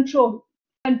fully controlled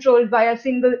by a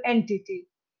single entity.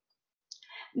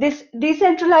 This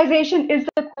decentralization is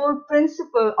the core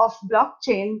principle of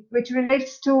blockchain, which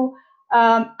relates to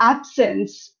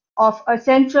absence of a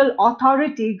central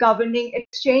authority governing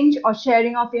exchange or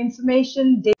sharing of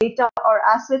information, data, or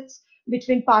assets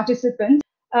between participants.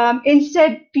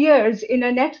 Instead, peers in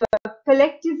a network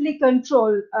collectively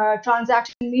control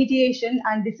transaction mediation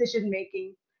and decision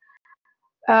making.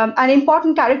 An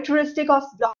important characteristic of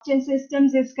blockchain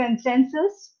systems is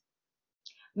consensus,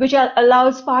 which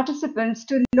allows participants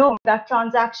to know that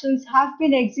transactions have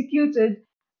been executed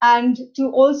and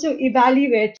to also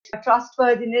evaluate the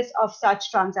trustworthiness of such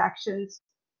transactions.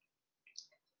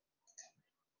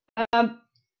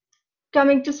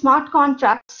 Coming to smart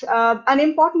contracts, an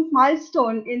important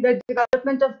milestone in the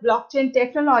development of blockchain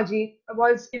technology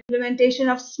was implementation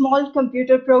of small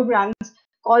computer programs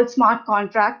called smart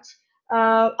contracts.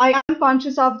 I am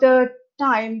conscious of the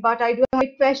time, but I do have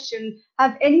a question.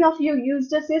 Have any of you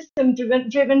used a system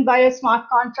driven by a smart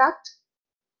contract?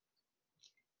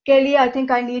 Kelly, I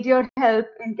think I need your help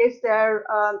in case there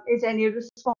is any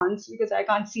response because I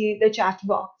can't see the chat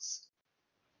box.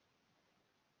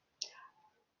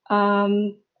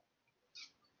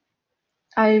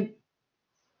 I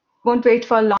won't wait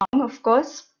for long, of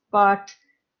course, but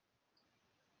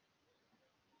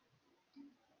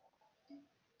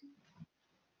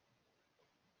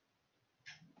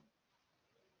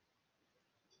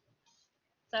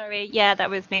Sorry, yeah, that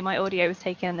was me. My audio was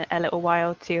taking a little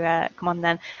while to come on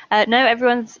then. No,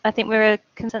 I think we're a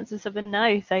consensus of a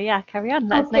no. So yeah, carry on.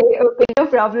 Let us know. Okay, no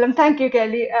problem. Thank you,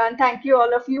 Kelly. And thank you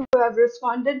all of you who have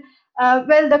responded.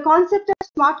 Well, the concept of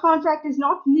smart contract is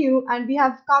not new and we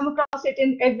have come across it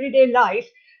in everyday life.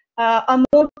 A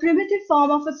more primitive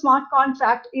form of a smart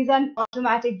contract is an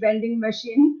automatic vending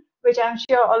machine, which I'm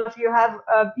sure all of you have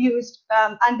used.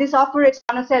 And this operates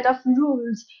on a set of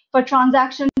rules for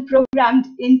transaction programmed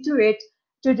into it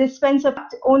to dispense a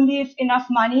product only if enough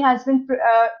money has been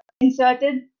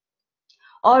inserted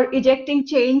or ejecting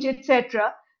change,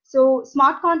 etc. So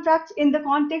smart contracts in the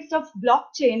context of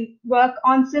blockchain work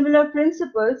on similar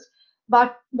principles,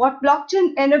 but what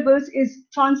blockchain enables is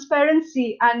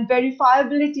transparency and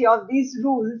verifiability of these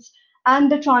rules and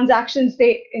the transactions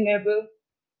they enable.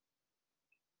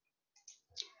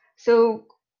 So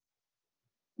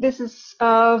this is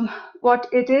what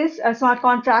it is. A smart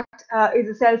contract is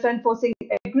a self-enforcing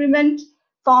agreement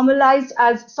formalized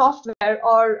as software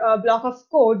or a block of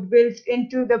code built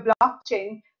into the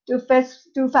blockchain to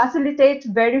facilitate,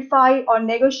 verify, or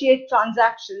negotiate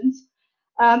transactions.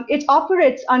 It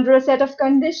operates under a set of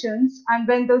conditions, and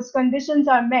when those conditions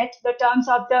are met, the terms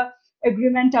of the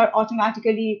agreement are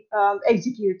automatically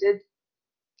executed.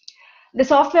 The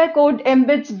software code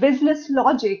embeds business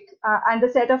logic and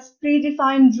a set of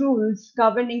predefined rules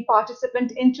governing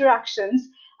participant interactions.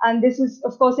 And this is,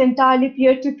 of course, entirely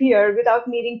peer-to-peer without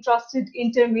needing trusted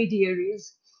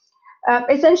intermediaries.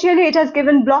 Essentially, it has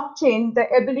given blockchain the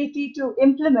ability to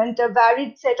implement a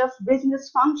varied set of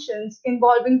business functions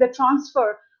involving the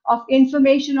transfer of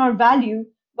information or value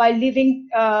while leaving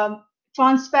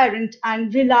transparent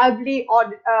and reliably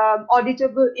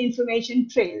auditable information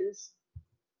trails.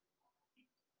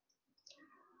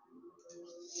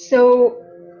 So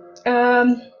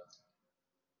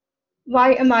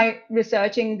why am I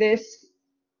researching this?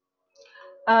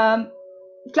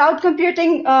 Cloud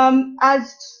computing,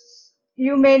 as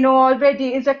you may know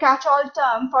already, is a catch-all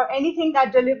term for anything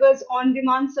that delivers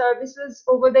on-demand services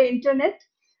over the internet.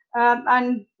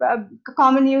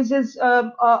 Common uses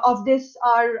of this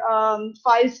are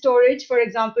file storage, for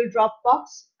example,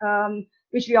 Dropbox,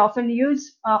 which we often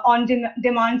use,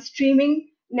 on-demand streaming,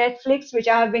 Netflix, which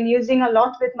I have been using a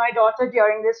lot with my daughter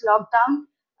during this lockdown,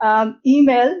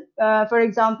 email, for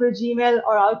example, Gmail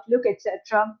or Outlook,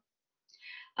 etc.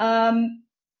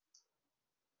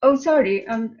 Oh, sorry,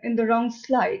 I'm in the wrong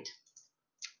slide.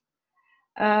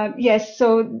 Yes,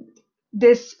 so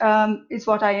this is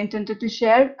what I intended to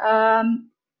share.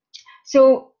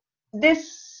 So this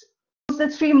is the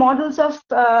three models of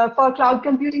for cloud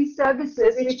computing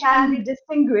services, which can be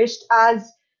distinguished as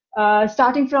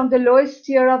starting from the lowest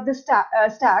tier of the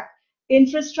stack,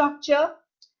 infrastructure,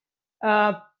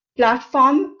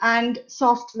 platform, and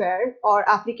software or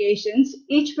applications,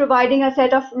 each providing a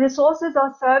set of resources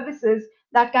or services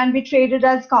that can be traded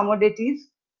as commodities.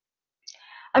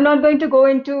 I'm not going to go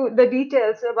into the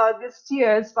details about these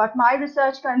tiers, but my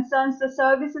research concerns the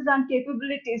services and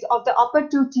capabilities of the upper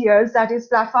two tiers, that is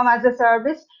platform as a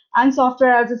service and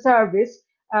software as a service,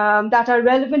 that are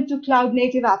relevant to cloud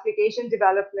native application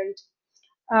development.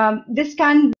 This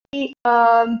can be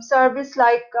service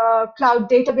like cloud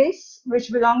database,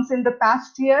 which belongs in the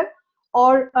past tier,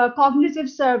 or a cognitive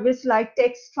service like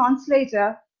text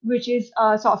translator, which is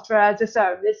software as a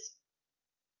service.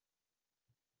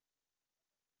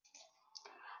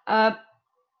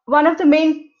 One of the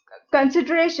main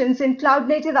considerations in cloud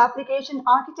native application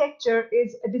architecture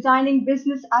is designing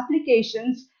business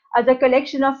applications as a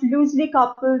collection of loosely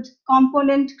coupled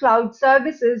component cloud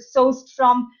services sourced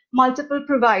from multiple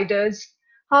providers.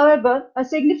 However, a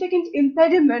significant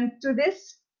impediment to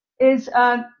this is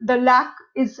the lack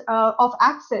of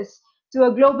access to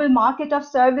a global market of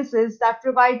services that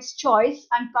provides choice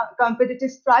and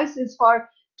competitive prices for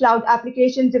cloud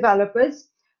application developers.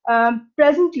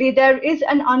 Presently, there is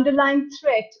an underlying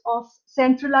threat of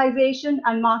centralization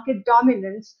and market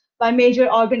dominance by major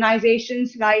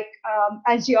organizations like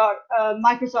Azure,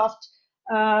 Microsoft,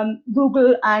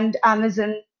 Google, and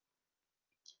Amazon.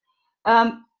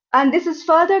 And this is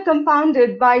further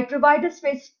compounded by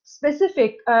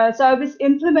provider-specific service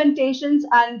implementations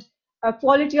and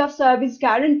quality of service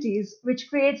guarantees, which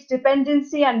creates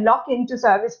dependency and lock-in to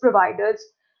service providers.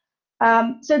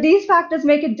 So these factors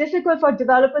make it difficult for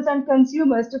developers and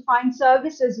consumers to find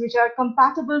services which are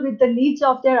compatible with the needs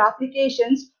of their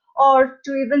applications, or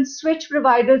to even switch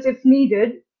providers if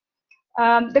needed.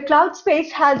 The cloud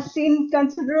space has seen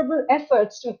considerable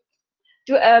efforts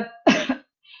to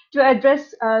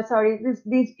address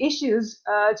these issues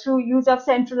through use of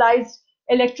centralized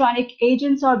electronic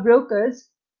agents or brokers.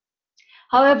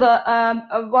 However,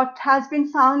 what has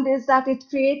been found is that it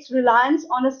creates reliance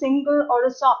on a single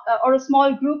or a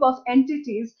small group of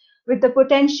entities, with the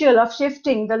potential of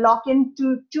shifting the lock-in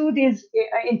to these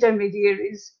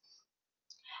intermediaries.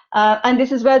 And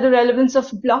this is where the relevance of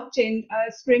blockchain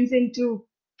springs into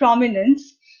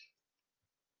prominence,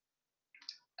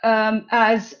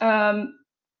 as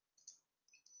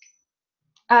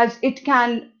it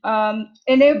can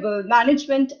enable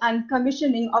management and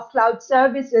commissioning of cloud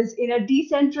services in a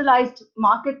decentralized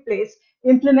marketplace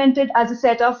implemented as a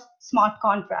set of smart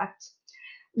contracts.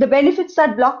 The benefits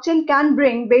that blockchain can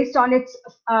bring based on its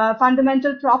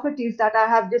fundamental properties that I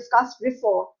have discussed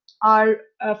before are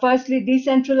firstly,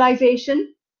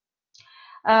 decentralization.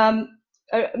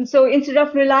 So instead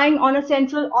of relying on a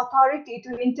central authority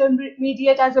to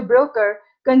intermediate as a broker,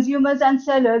 consumers and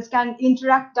sellers can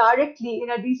interact directly in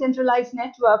a decentralized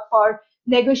network for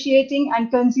negotiating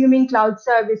and consuming cloud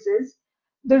services.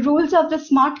 The rules of the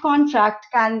smart contract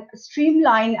can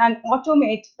streamline and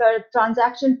automate the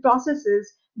transaction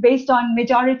processes based on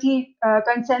majority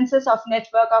consensus of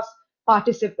network of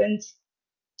participants.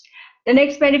 The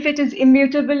next benefit is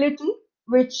immutability,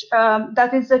 which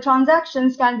that is, the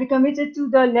transactions can be committed to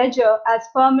the ledger as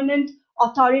permanent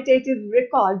authoritative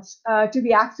records to be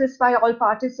accessed by all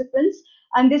participants,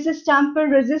 and this is tamper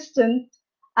resistant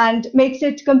and makes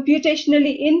it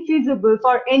computationally infeasible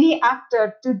for any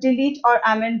actor to delete or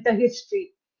amend the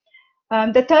history.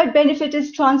 The third benefit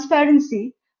is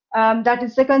transparency. That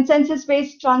is, the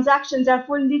consensus-based transactions are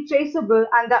fully traceable,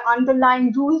 and the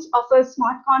underlying rules of a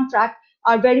smart contract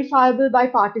are verifiable by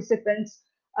participants,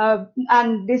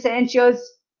 and this ensures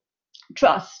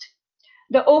trust.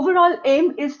 The overall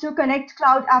aim is to connect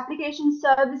cloud application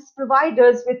service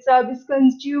providers with service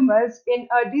consumers in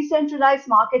a decentralized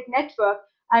market network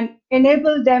and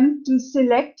enable them to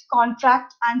select,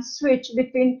 contract, and switch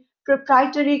between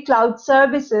proprietary cloud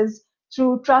services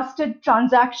through trusted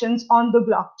transactions on the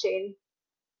blockchain.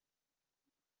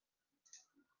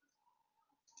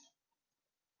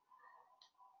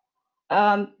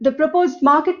 The proposed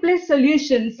marketplace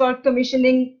solution for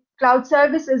commissioning cloud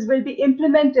services will be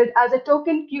implemented as a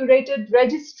token curated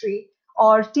registry,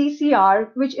 or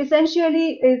TCR, which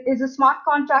essentially is a smart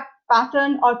contract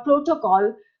pattern or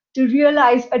protocol to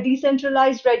realize a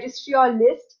decentralized registry or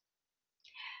list.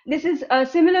 This is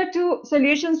similar to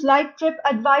solutions like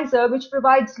TripAdvisor, which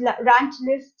provides ranked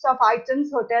lists of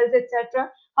items, hotels, etc.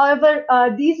 However,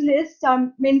 these lists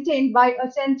are maintained by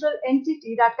a central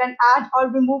entity that can add or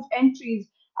remove entries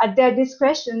at their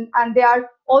discretion, and they are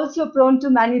also prone to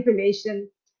manipulation.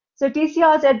 So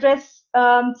TCRs address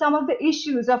some of the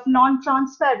issues of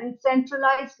non-transparent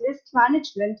centralized list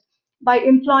management by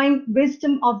employing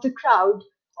wisdom of the crowd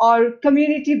or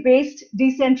community-based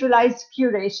decentralized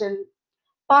curation.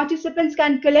 Participants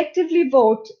can collectively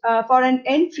vote for an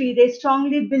entry they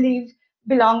strongly believe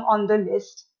belong on the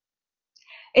list.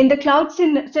 In the cloud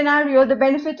scenario, the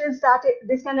benefit is that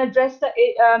this can address the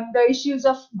issues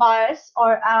of bias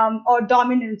or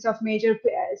dominance of major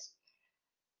players.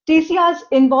 TCRs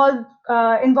involve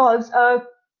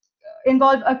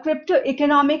a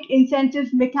crypto-economic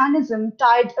incentive mechanism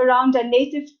tied around a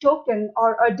native token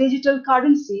or a digital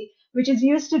currency, which is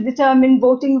used to determine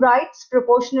voting rights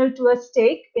proportional to a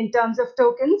stake in terms of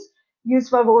tokens used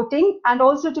for voting, and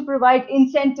also to provide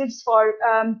incentives for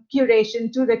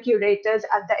curation to the curators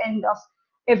at the end of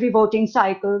every voting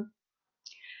cycle.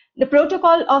 The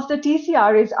protocol of the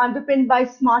TCR is underpinned by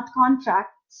smart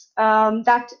contracts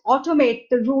that automate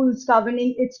the rules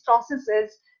governing its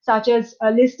processes, such as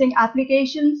listing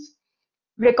applications,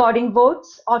 recording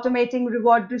votes, automating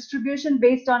reward distribution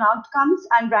based on outcomes,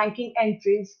 and ranking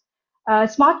entries.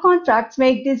 Smart contracts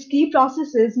make these key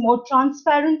processes more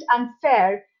transparent and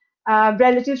fair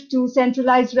relative to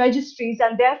centralized registries,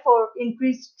 and therefore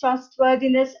increase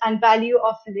trustworthiness and value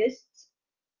of lists.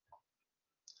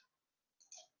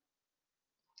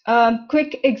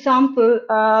 Quick example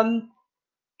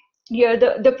here,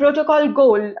 the protocol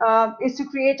goal is to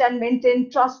create and maintain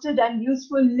trusted and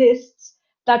useful lists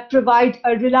that provide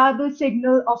a reliable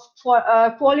signal of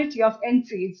quality of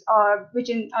entries, which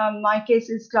in my case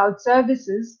is cloud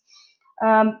services.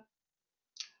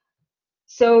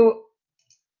 So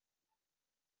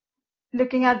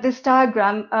looking at this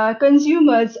diagram,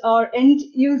 consumers or end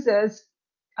users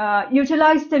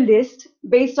utilize the list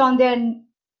based on their,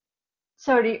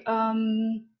 sorry,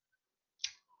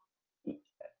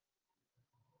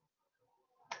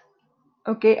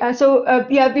 okay,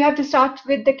 yeah, we have to start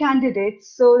with the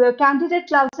candidates. So the candidate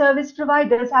cloud service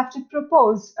providers have to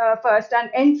propose first an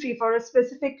entry for a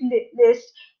specific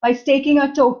list by staking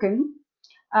a token.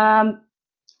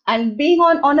 And being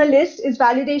on a list is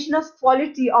validation of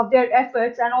quality of their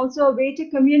efforts and also a way to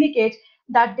communicate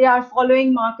that they are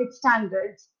following market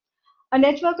standards. A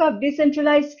network of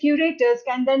decentralized curators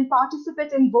can then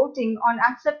participate in voting on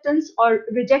acceptance or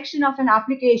rejection of an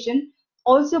application,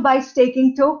 also by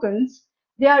staking tokens.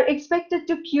 They are expected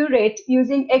to curate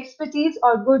using expertise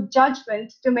or good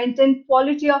judgment to maintain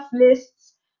quality of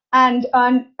lists and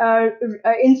earn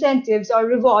incentives or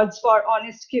rewards for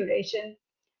honest curation.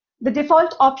 The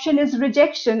default option is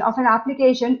rejection of an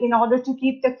application in order to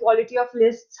keep the quality of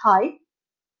lists high.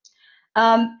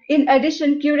 In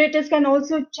addition, curators can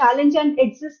also challenge an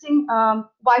existing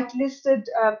whitelisted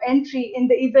entry in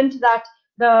the event that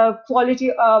the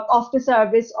quality of the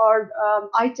service or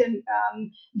item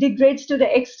degrades to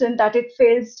the extent that it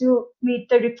fails to meet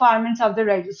the requirements of the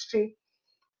registry.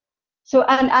 So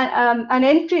an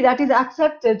entry that is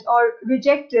accepted or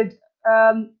rejected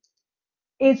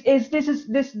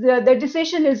the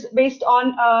decision is based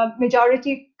on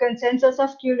majority consensus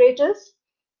of curators.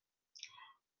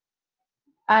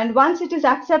 And once it is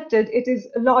accepted, it is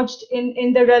lodged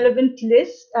in the relevant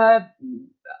list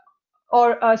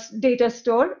or a data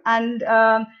store, and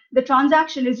the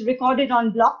transaction is recorded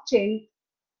on blockchain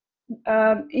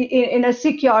in a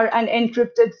secure and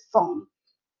encrypted form.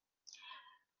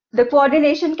 The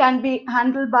coordination can be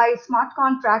handled by smart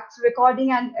contracts,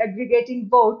 recording and aggregating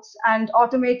votes, and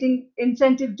automating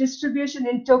incentive distribution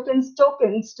in tokens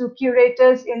to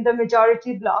curators in the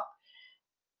majority block.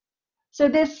 So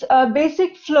this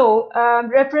basic flow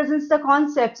represents the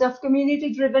concepts of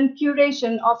community-driven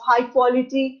curation of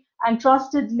high-quality and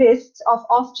trusted lists of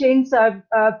off-chain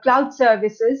cloud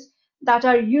services that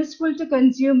are useful to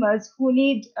consumers who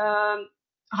need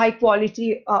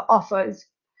high-quality offers.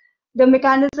 The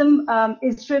mechanism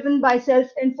is driven by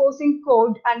self-enforcing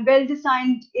code and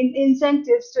well-designed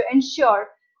incentives to ensure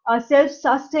a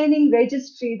self-sustaining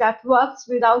registry that works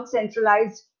without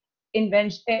centralized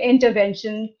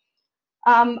intervention.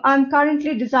 I'm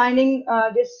currently designing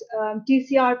this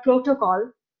TCR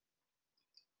protocol.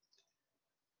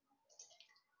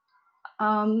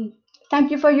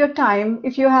 Thank you for your time.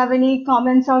 If you have any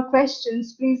comments or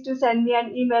questions, please do send me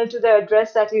an email to the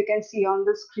address that you can see on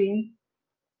the screen.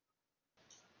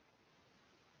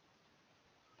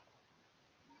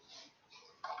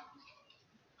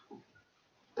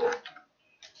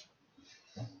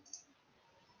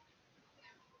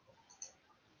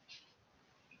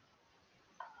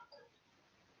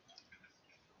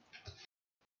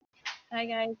 Hi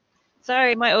guys.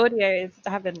 Sorry, my audio is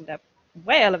having a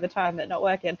whale of a time at not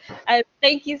working.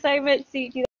 Thank you so much,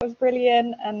 Suchi. That was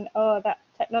brilliant, and oh, that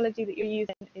technology that you're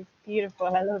using is beautiful.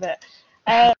 I love it.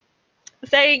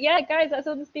 So yeah, guys, that's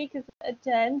all the speakers at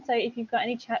 10. So if you've got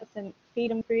any chats, then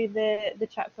feed them through the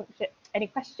chat function. Any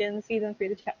questions, feed them through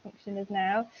the chat function as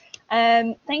now.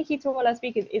 Thank you to all our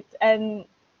speakers.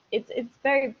 It's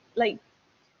very like.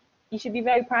 You should be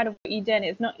very proud of what you've done.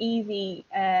 It's not easy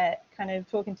kind of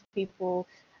talking to people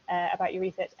about your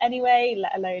research anyway,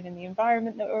 let alone in the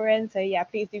environment that we're in. So yeah,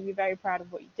 please do be very proud of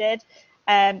what you did.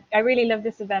 I really love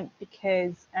this event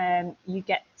because you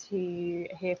get to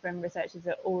hear from researchers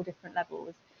at all different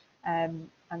levels. And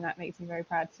that makes me very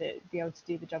proud to be able to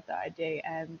do the job that I do.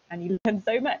 And you learn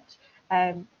so much,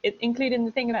 including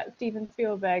the thing about Steven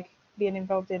Spielberg being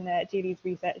involved in Julie's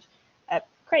research.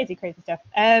 Crazy stuff.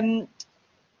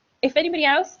 If anybody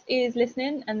else is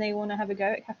listening and they want to have a go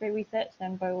at cafe research,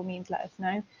 then by all means let us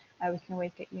know. We can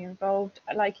always get you involved.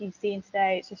 Like you've seen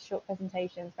today, it's just short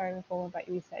presentations, very informal about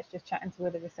your research, just chatting to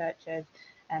other researchers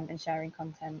and sharing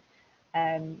content.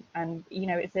 And you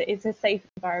know, it's a safe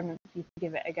environment for you to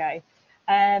give it a go.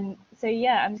 So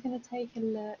yeah, I'm just going to take a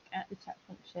look at the chat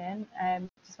function.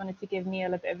 Just wanted to give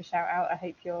Neil a bit of a shout out. I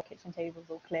hope your kitchen table's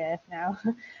all clear now.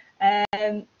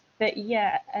 But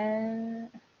yeah,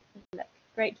 look.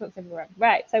 Great talks, everyone.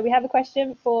 Right, so we have a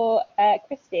question for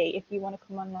Kirsty, if you want to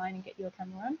come online and get your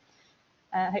camera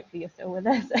on. Hopefully you're still with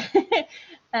us.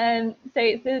 So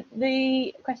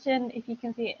the question, if you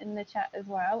can see it in the chat as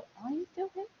well. Are you still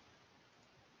here?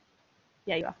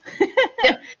 Yeah, you are.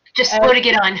 Yeah, just slow to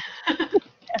get on.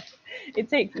 It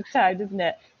takes its time, doesn't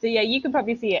it? So yeah, you can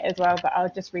probably see it as well, but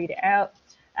I'll just read it out.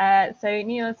 So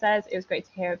Neil says, it was great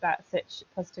to hear about such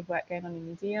positive work going on in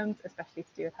museums, especially to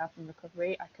do with health and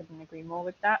recovery. I couldn't agree more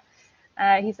with that.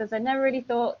 He says, I never really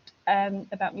thought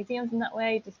about museums in that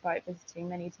way, despite visiting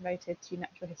many devoted to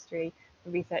natural history for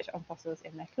research on fossils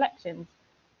in their collections.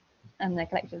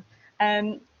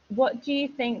 What do you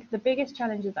think the biggest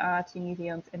challenges are to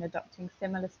museums in adopting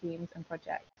similar schemes and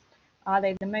projects? Are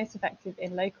they the most effective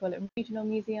in local and regional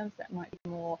museums that might be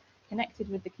more connected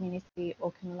with the community,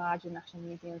 or can larger national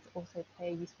museums also play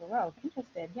a useful role?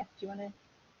 Interested. Yes, do you want to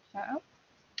shout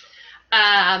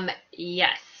out?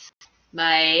 Yes.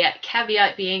 My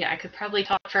caveat being I could probably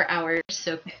talk for hours,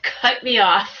 so cut me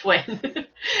off when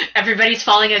everybody's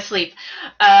falling asleep.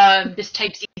 Just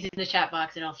type Z in the chat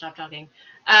box and I'll stop talking.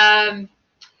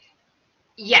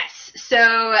 Yes,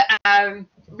 so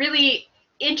really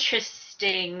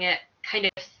interesting kind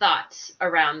of thoughts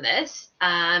around this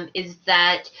is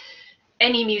that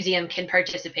any museum can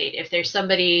participate. If there's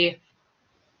somebody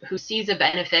who sees a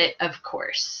benefit, of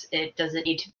course. It doesn't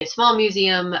need to be a small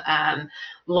museum.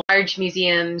 Large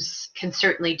museums can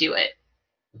certainly do it.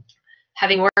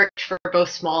 Having worked for both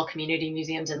small community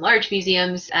museums and large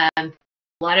museums, a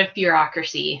lot of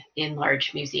bureaucracy in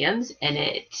large museums, and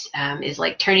it is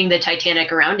like turning the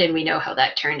Titanic around, and we know how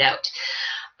that turned out.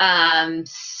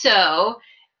 So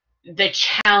the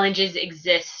challenges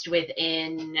exist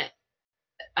within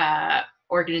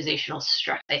organizational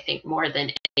structure, I think, more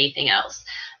than anything else.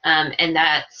 And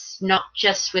that's not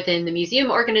just within the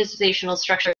museum organizational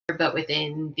structure, but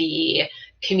within the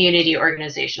community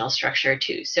organizational structure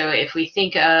too. So if we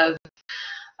think of,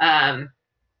 I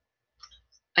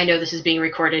know this is being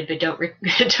recorded, but don't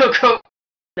go with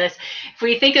this. If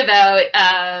we think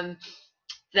about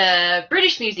the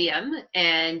British Museum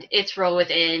and its role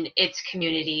within its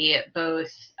community,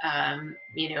 both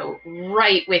you know,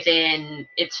 right within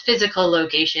its physical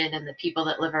location and the people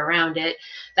that live around it,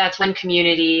 that's one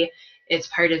community. It's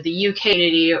part of the UK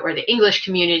community or the English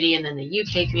community, and then the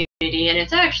UK community, and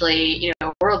it's actually, you know,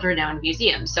 a world-renowned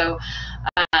museum. So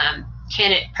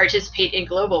can it participate in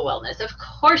global wellness? Of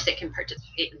course it can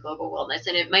participate in global wellness,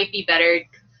 and it might be better,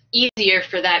 easier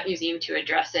for that museum to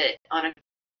address it on a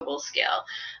global scale.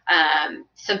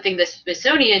 Something the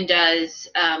Smithsonian does,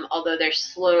 although they're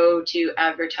slow to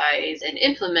advertise and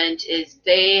implement, is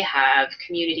they have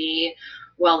community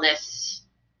wellness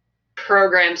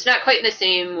programs, not quite in the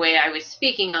same way I was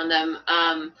speaking on them,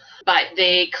 but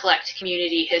they collect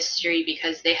community history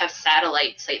because they have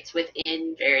satellite sites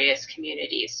within various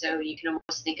communities. So you can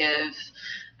almost think of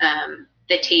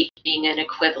the Tate being an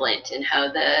equivalent in how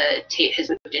the Tate has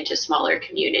moved into smaller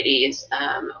communities,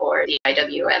 or the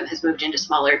IWM has moved into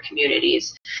smaller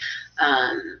communities,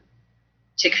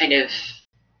 to kind of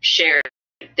share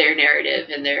their narrative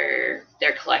and their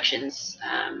collections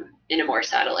in a more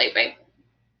satellite way.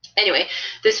 Anyway,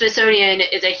 the Smithsonian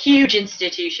is a huge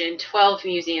institution, 12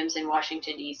 museums in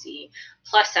Washington, D.C.,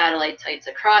 plus satellite sites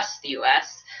across the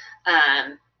U.S.,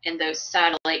 and those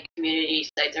satellite community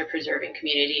sites are preserving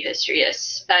community history,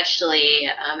 especially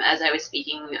as I was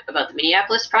speaking about the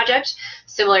Minneapolis project.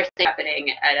 Similar thing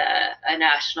happening at a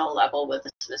national level with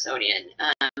the Smithsonian,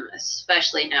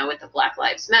 especially now with the Black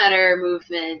Lives Matter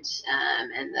movement,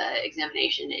 and the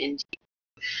examination into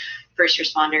first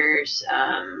responders'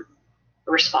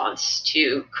 response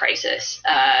to crisis.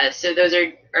 So those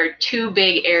are two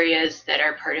big areas that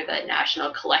are part of a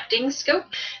national collecting scope,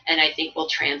 and I think will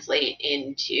translate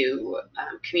into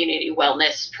community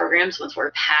wellness programs once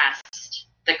we're past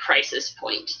the crisis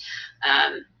point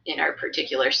in our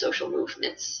particular social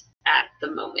movements at the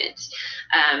moment.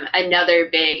 Another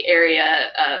big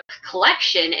area of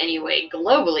collection, anyway,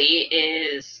 globally,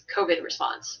 is COVID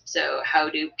response. So how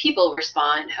do people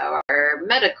respond? How are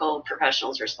medical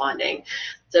professionals responding?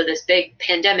 So this big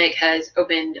pandemic has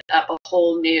opened up a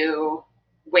whole new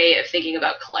way of thinking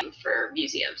about collecting for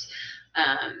museums.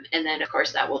 And then, of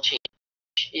course, that will change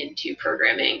into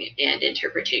programming and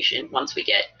interpretation once we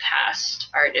get past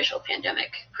our initial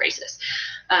pandemic crisis.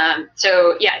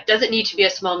 So yeah, it doesn't need to be a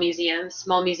small museum.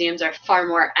 Small museums are far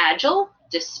more agile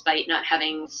despite not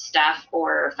having staff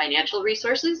or financial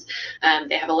resources.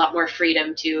 They have a lot more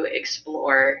freedom to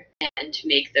explore and to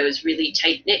make those really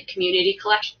tight-knit community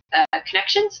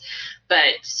connections.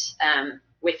 But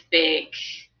with big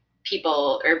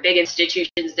people or big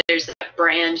institutions, there's a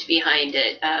brand behind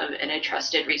it, and a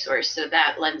trusted resource, so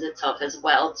that lends itself as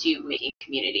well to making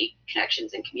community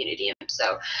connections and community.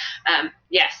 So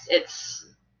yes, it's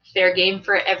fair game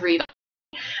for everybody.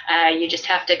 You just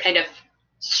have to kind of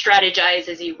strategize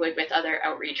as you would with other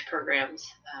outreach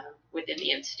programs within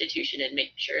the institution and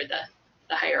make sure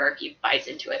the hierarchy buys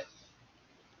into it.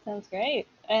 Sounds great.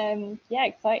 Yeah,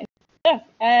 exciting stuff.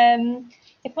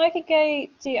 If I could go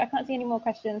to, I can't see any more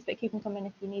questions, but keep them coming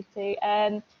if you need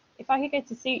to. If I could go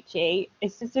to Suchi,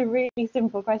 it's just a really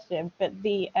simple question, but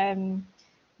the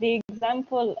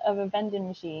example of a vending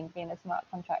machine being a smart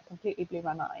contract completely blew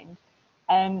my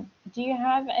mind. Do you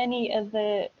have any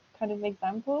other kind of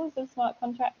examples of smart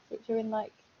contracts which are in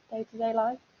like day-to-day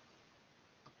life?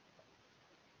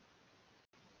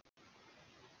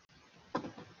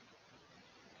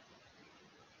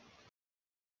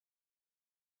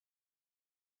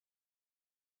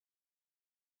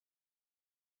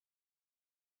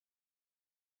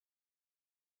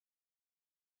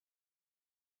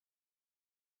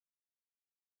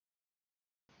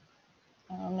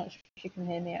 I'm not sure if you can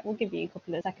hear me. We'll give you a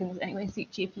couple of seconds anyway,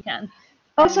 Suchi, if you can.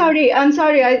 Oh, sorry. I'm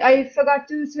sorry. I forgot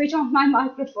to switch off my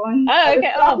microphone. Oh,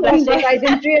 okay. Oh, bless you. But I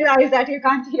didn't realize that you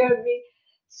can't hear me.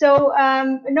 So,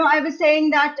 no, I was saying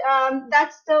that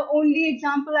that's the only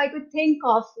example I could think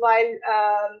of while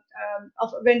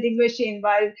of a vending machine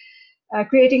while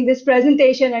creating this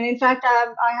presentation. And in fact,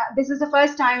 this is the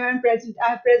first time I've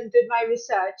presented my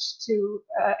research to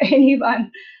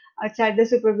anyone outside the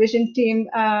supervision team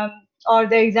or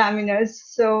the examiners.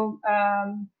 So,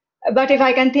 but if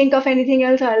I can think of anything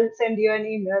else, I'll send you an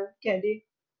email, Kelly.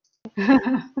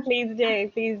 Please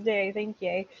do. Thank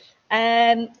you.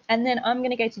 And then I'm going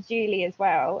to go to Julie as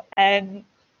well.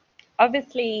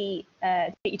 Obviously,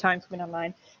 take your time coming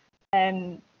online.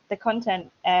 The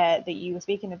content that you were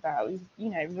speaking about was,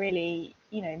 really,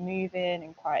 moving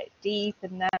and quite deep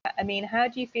and that. I mean, how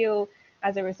do you feel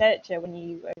as a researcher when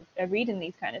you are reading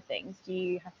these kind of things? Do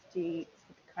you have to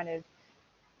kind of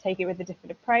take it with a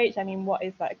different approach? I mean, what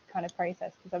is that kind of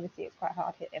process? Because obviously it's quite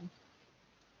hard hitting.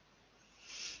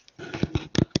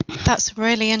 That's a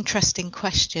really interesting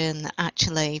question,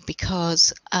 actually,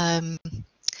 because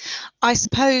I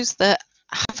suppose that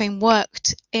having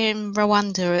worked in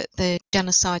Rwanda at the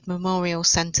Genocide Memorial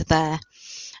Centre there,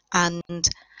 and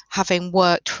having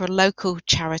worked for a local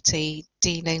charity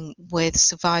dealing with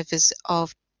survivors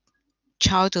of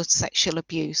childhood sexual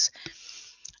abuse,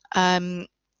 to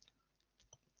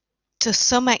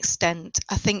some extent,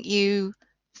 I think you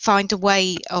find a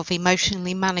way of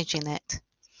emotionally managing it.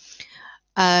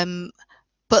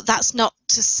 But that's not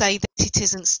to say that it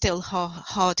isn't still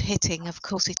hard hitting. Of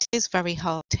course, it is very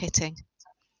hard hitting.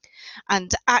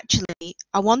 And actually,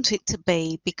 I want it to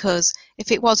be, because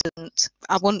if it wasn't,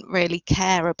 I wouldn't really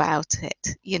care about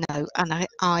it, you know. And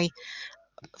I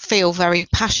feel very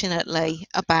passionately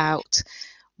about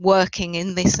working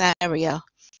in this area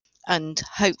and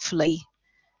hopefully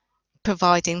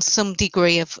providing some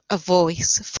degree of a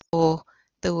voice for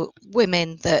the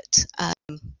women that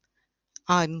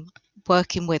I'm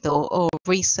working with or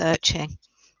researching.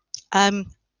 I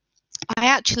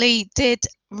actually did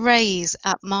raise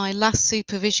at my last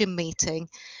supervision meeting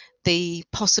the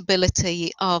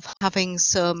possibility of having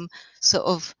some sort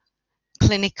of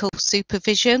clinical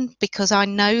supervision, because I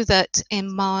know that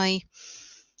in my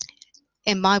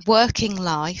working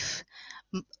life,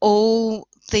 all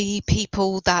the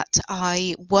people that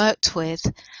I worked with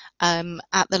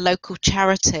at the local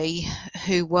charity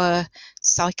who were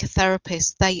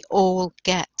psychotherapists, they all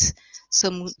get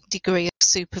some degree of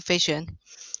supervision.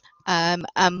 And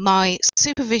my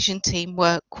supervision team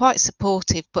were quite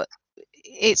supportive, but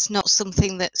it's not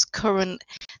something that's current,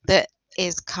 that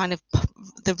is kind of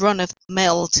the run of the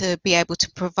mill to be able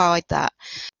to provide that.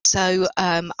 So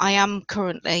I am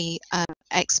currently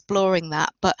exploring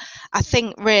that, but I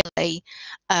think really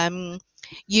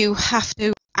you have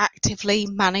to actively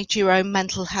manage your own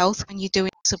mental health when you're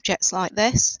doing subjects like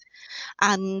this,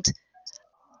 and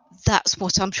that's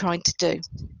what I'm trying to do,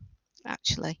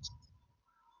 actually.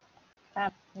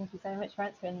 Fab. Thank you so much for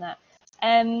answering that.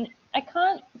 I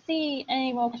can't see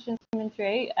any more questions coming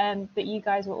through, but you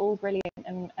guys were all brilliant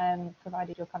and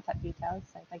provided your contact details,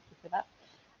 so thank you for that.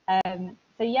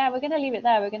 So yeah, we're going to leave it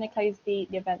there. We're going to close the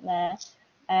event there.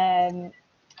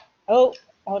 Oh,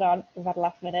 hold on, we've had a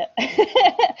last minute.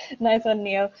 Nice one,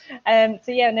 Neil.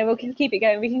 So yeah, no, we can keep it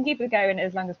going. We can keep it going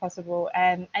as long as possible.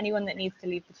 Anyone that needs to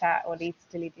leave the chat or needs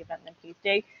to leave the event, then please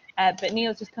do. But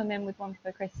Neil's just come in with one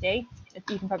for Kirsty.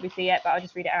 You can probably see it, but I'll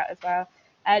just read it out as well.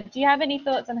 Do you have any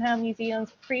thoughts on how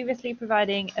museums previously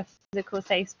providing a physical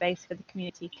safe space for the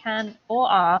community can or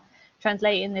are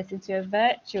translating this into a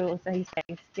virtual safe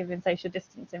space, given social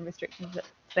distance and restrictions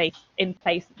in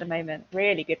place at the moment?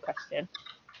 Really good question.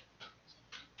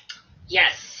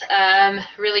 Yes,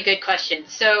 really good question.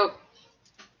 So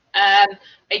I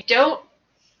don't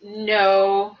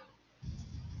know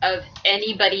of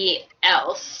anybody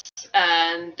else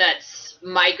that's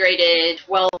migrated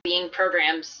well-being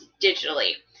programs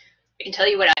digitally. I can tell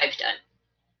you what I've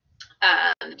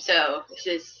done. So this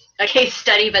is a case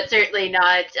study, but certainly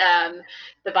not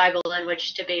the Bible on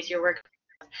which to base your work.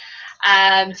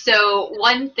 So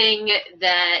one thing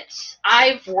that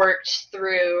I've worked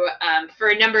through for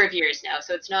a number of years now,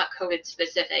 so it's not COVID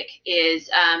specific, is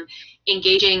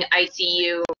engaging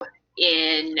ICU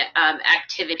in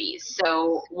activities.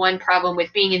 So one problem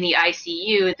with being in the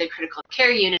ICU, the critical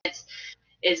care units,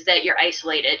 is that you're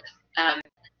isolated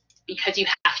because you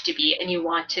have to be and you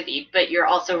want to be, but you're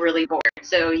also really bored.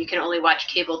 So you can only watch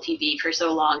cable TV for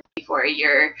so long before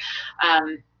you're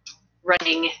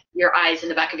running your eyes in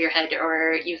the back of your head,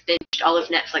 or you've binged all of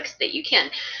Netflix that you can.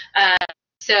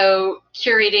 So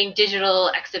curating digital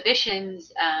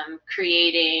exhibitions,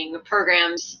 creating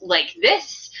programs like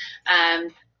this.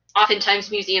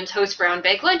 Oftentimes museums host brown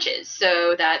bag lunches,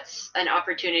 so that's an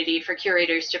opportunity for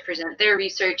curators to present their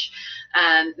research.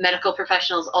 Medical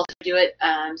professionals also do it,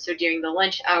 so during the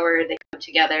lunch hour they come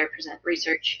together, present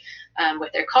research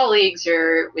with their colleagues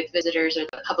or with visitors or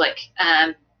the public.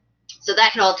 So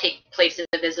that can all take place in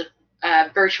the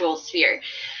virtual sphere.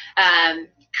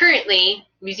 Currently,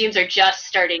 museums are just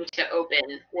starting to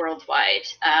open worldwide,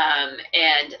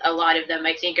 and a lot of them,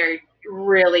 I think, are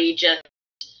really just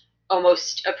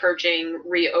almost approaching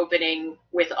reopening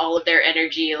with all of their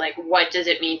energy. Like, what does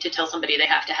it mean to tell somebody they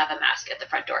have to have a mask at the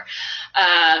front door?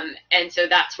 And so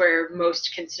that's where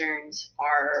most concerns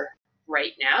are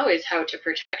right now, is how to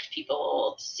protect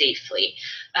people safely.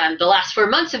 The last 4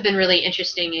 months have been really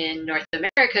interesting in North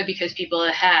America because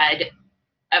people had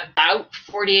about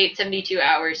 48, 72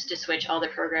 hours to switch all their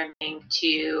programming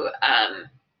to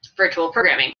virtual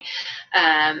programming.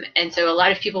 And so a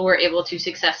lot of people were able to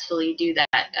successfully do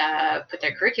that, put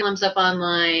their curriculums up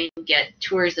online, get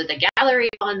tours of the gallery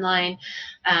online.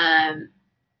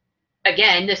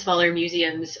 Again, the smaller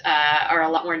museums are a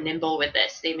lot more nimble with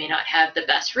this. They may not have the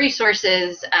best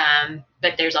resources,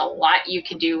 but there's a lot you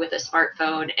can do with a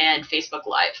smartphone and Facebook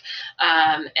Live.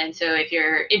 And so if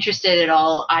you're interested at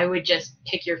all, I would just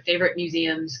pick your favorite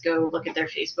museums, go look at their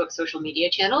Facebook social media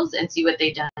channels and see what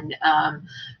they've done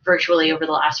virtually over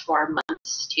the last 4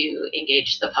 months to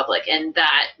engage the public. And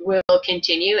that will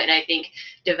continue, and I think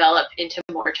develop into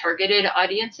more targeted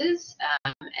audiences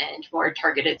and more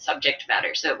targeted subject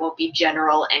matter. So it won't be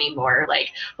general anymore, like,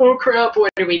 oh crap,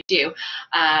 what do we do?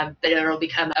 But it'll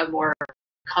become a more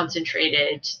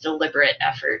concentrated, deliberate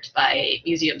effort by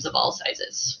museums of all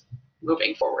sizes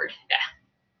moving forward. Yeah.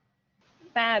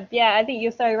 Fab. Yeah, I think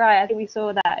you're so right. I think we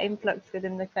saw that influx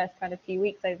within the first kind of few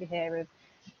weeks over here of,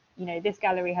 you know, this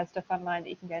gallery has stuff online that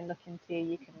you can go and look into.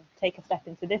 You can take a step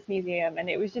into this museum, and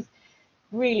it was just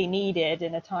really needed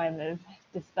in a time of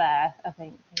despair, I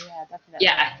think. Yeah, definitely.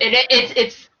 Yeah,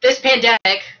 it's this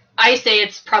pandemic. I say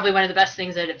it's probably one of the best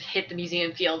things that have hit the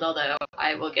museum field, although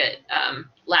I will get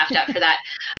laughed at for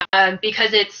that,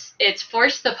 because it's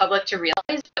forced the public to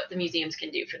realize what the museums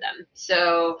can do for them.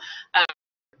 So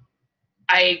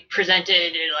I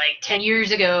presented like 10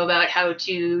 years ago about how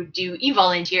to do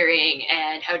e-volunteering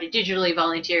and how to digitally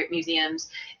volunteer at museums.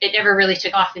 It never really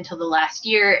took off until the last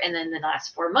year, and then the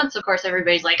last 4 months, of course,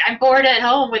 everybody's like, I'm bored at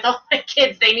home with all my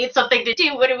kids. They need something to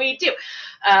do. What do we do?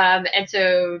 And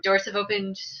so doors have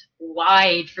opened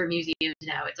wide for museums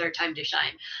now. It's our time to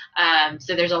shine.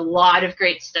 So there's a lot of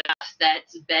great stuff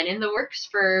that's been in the works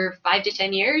for 5 to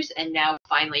 10 years and now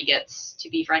finally gets to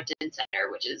be front and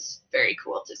center, which is very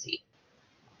cool to see.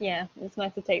 Yeah, it's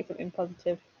nice to take something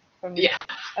positive from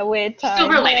a weird time.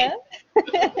 Silver lining.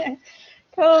 Yeah.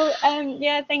 Cool.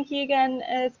 Yeah, thank you again,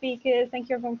 speakers. Thank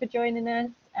you everyone for joining us.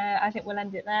 I think we'll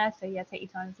end it there. So yeah, take your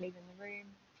time to leave in the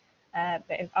room.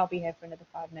 But I'll be here for another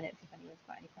 5 minutes if anyone's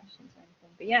got any questions or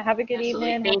anything. But yeah, have a good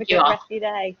evening. Have a good rest of your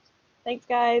day. Thanks,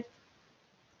 guys.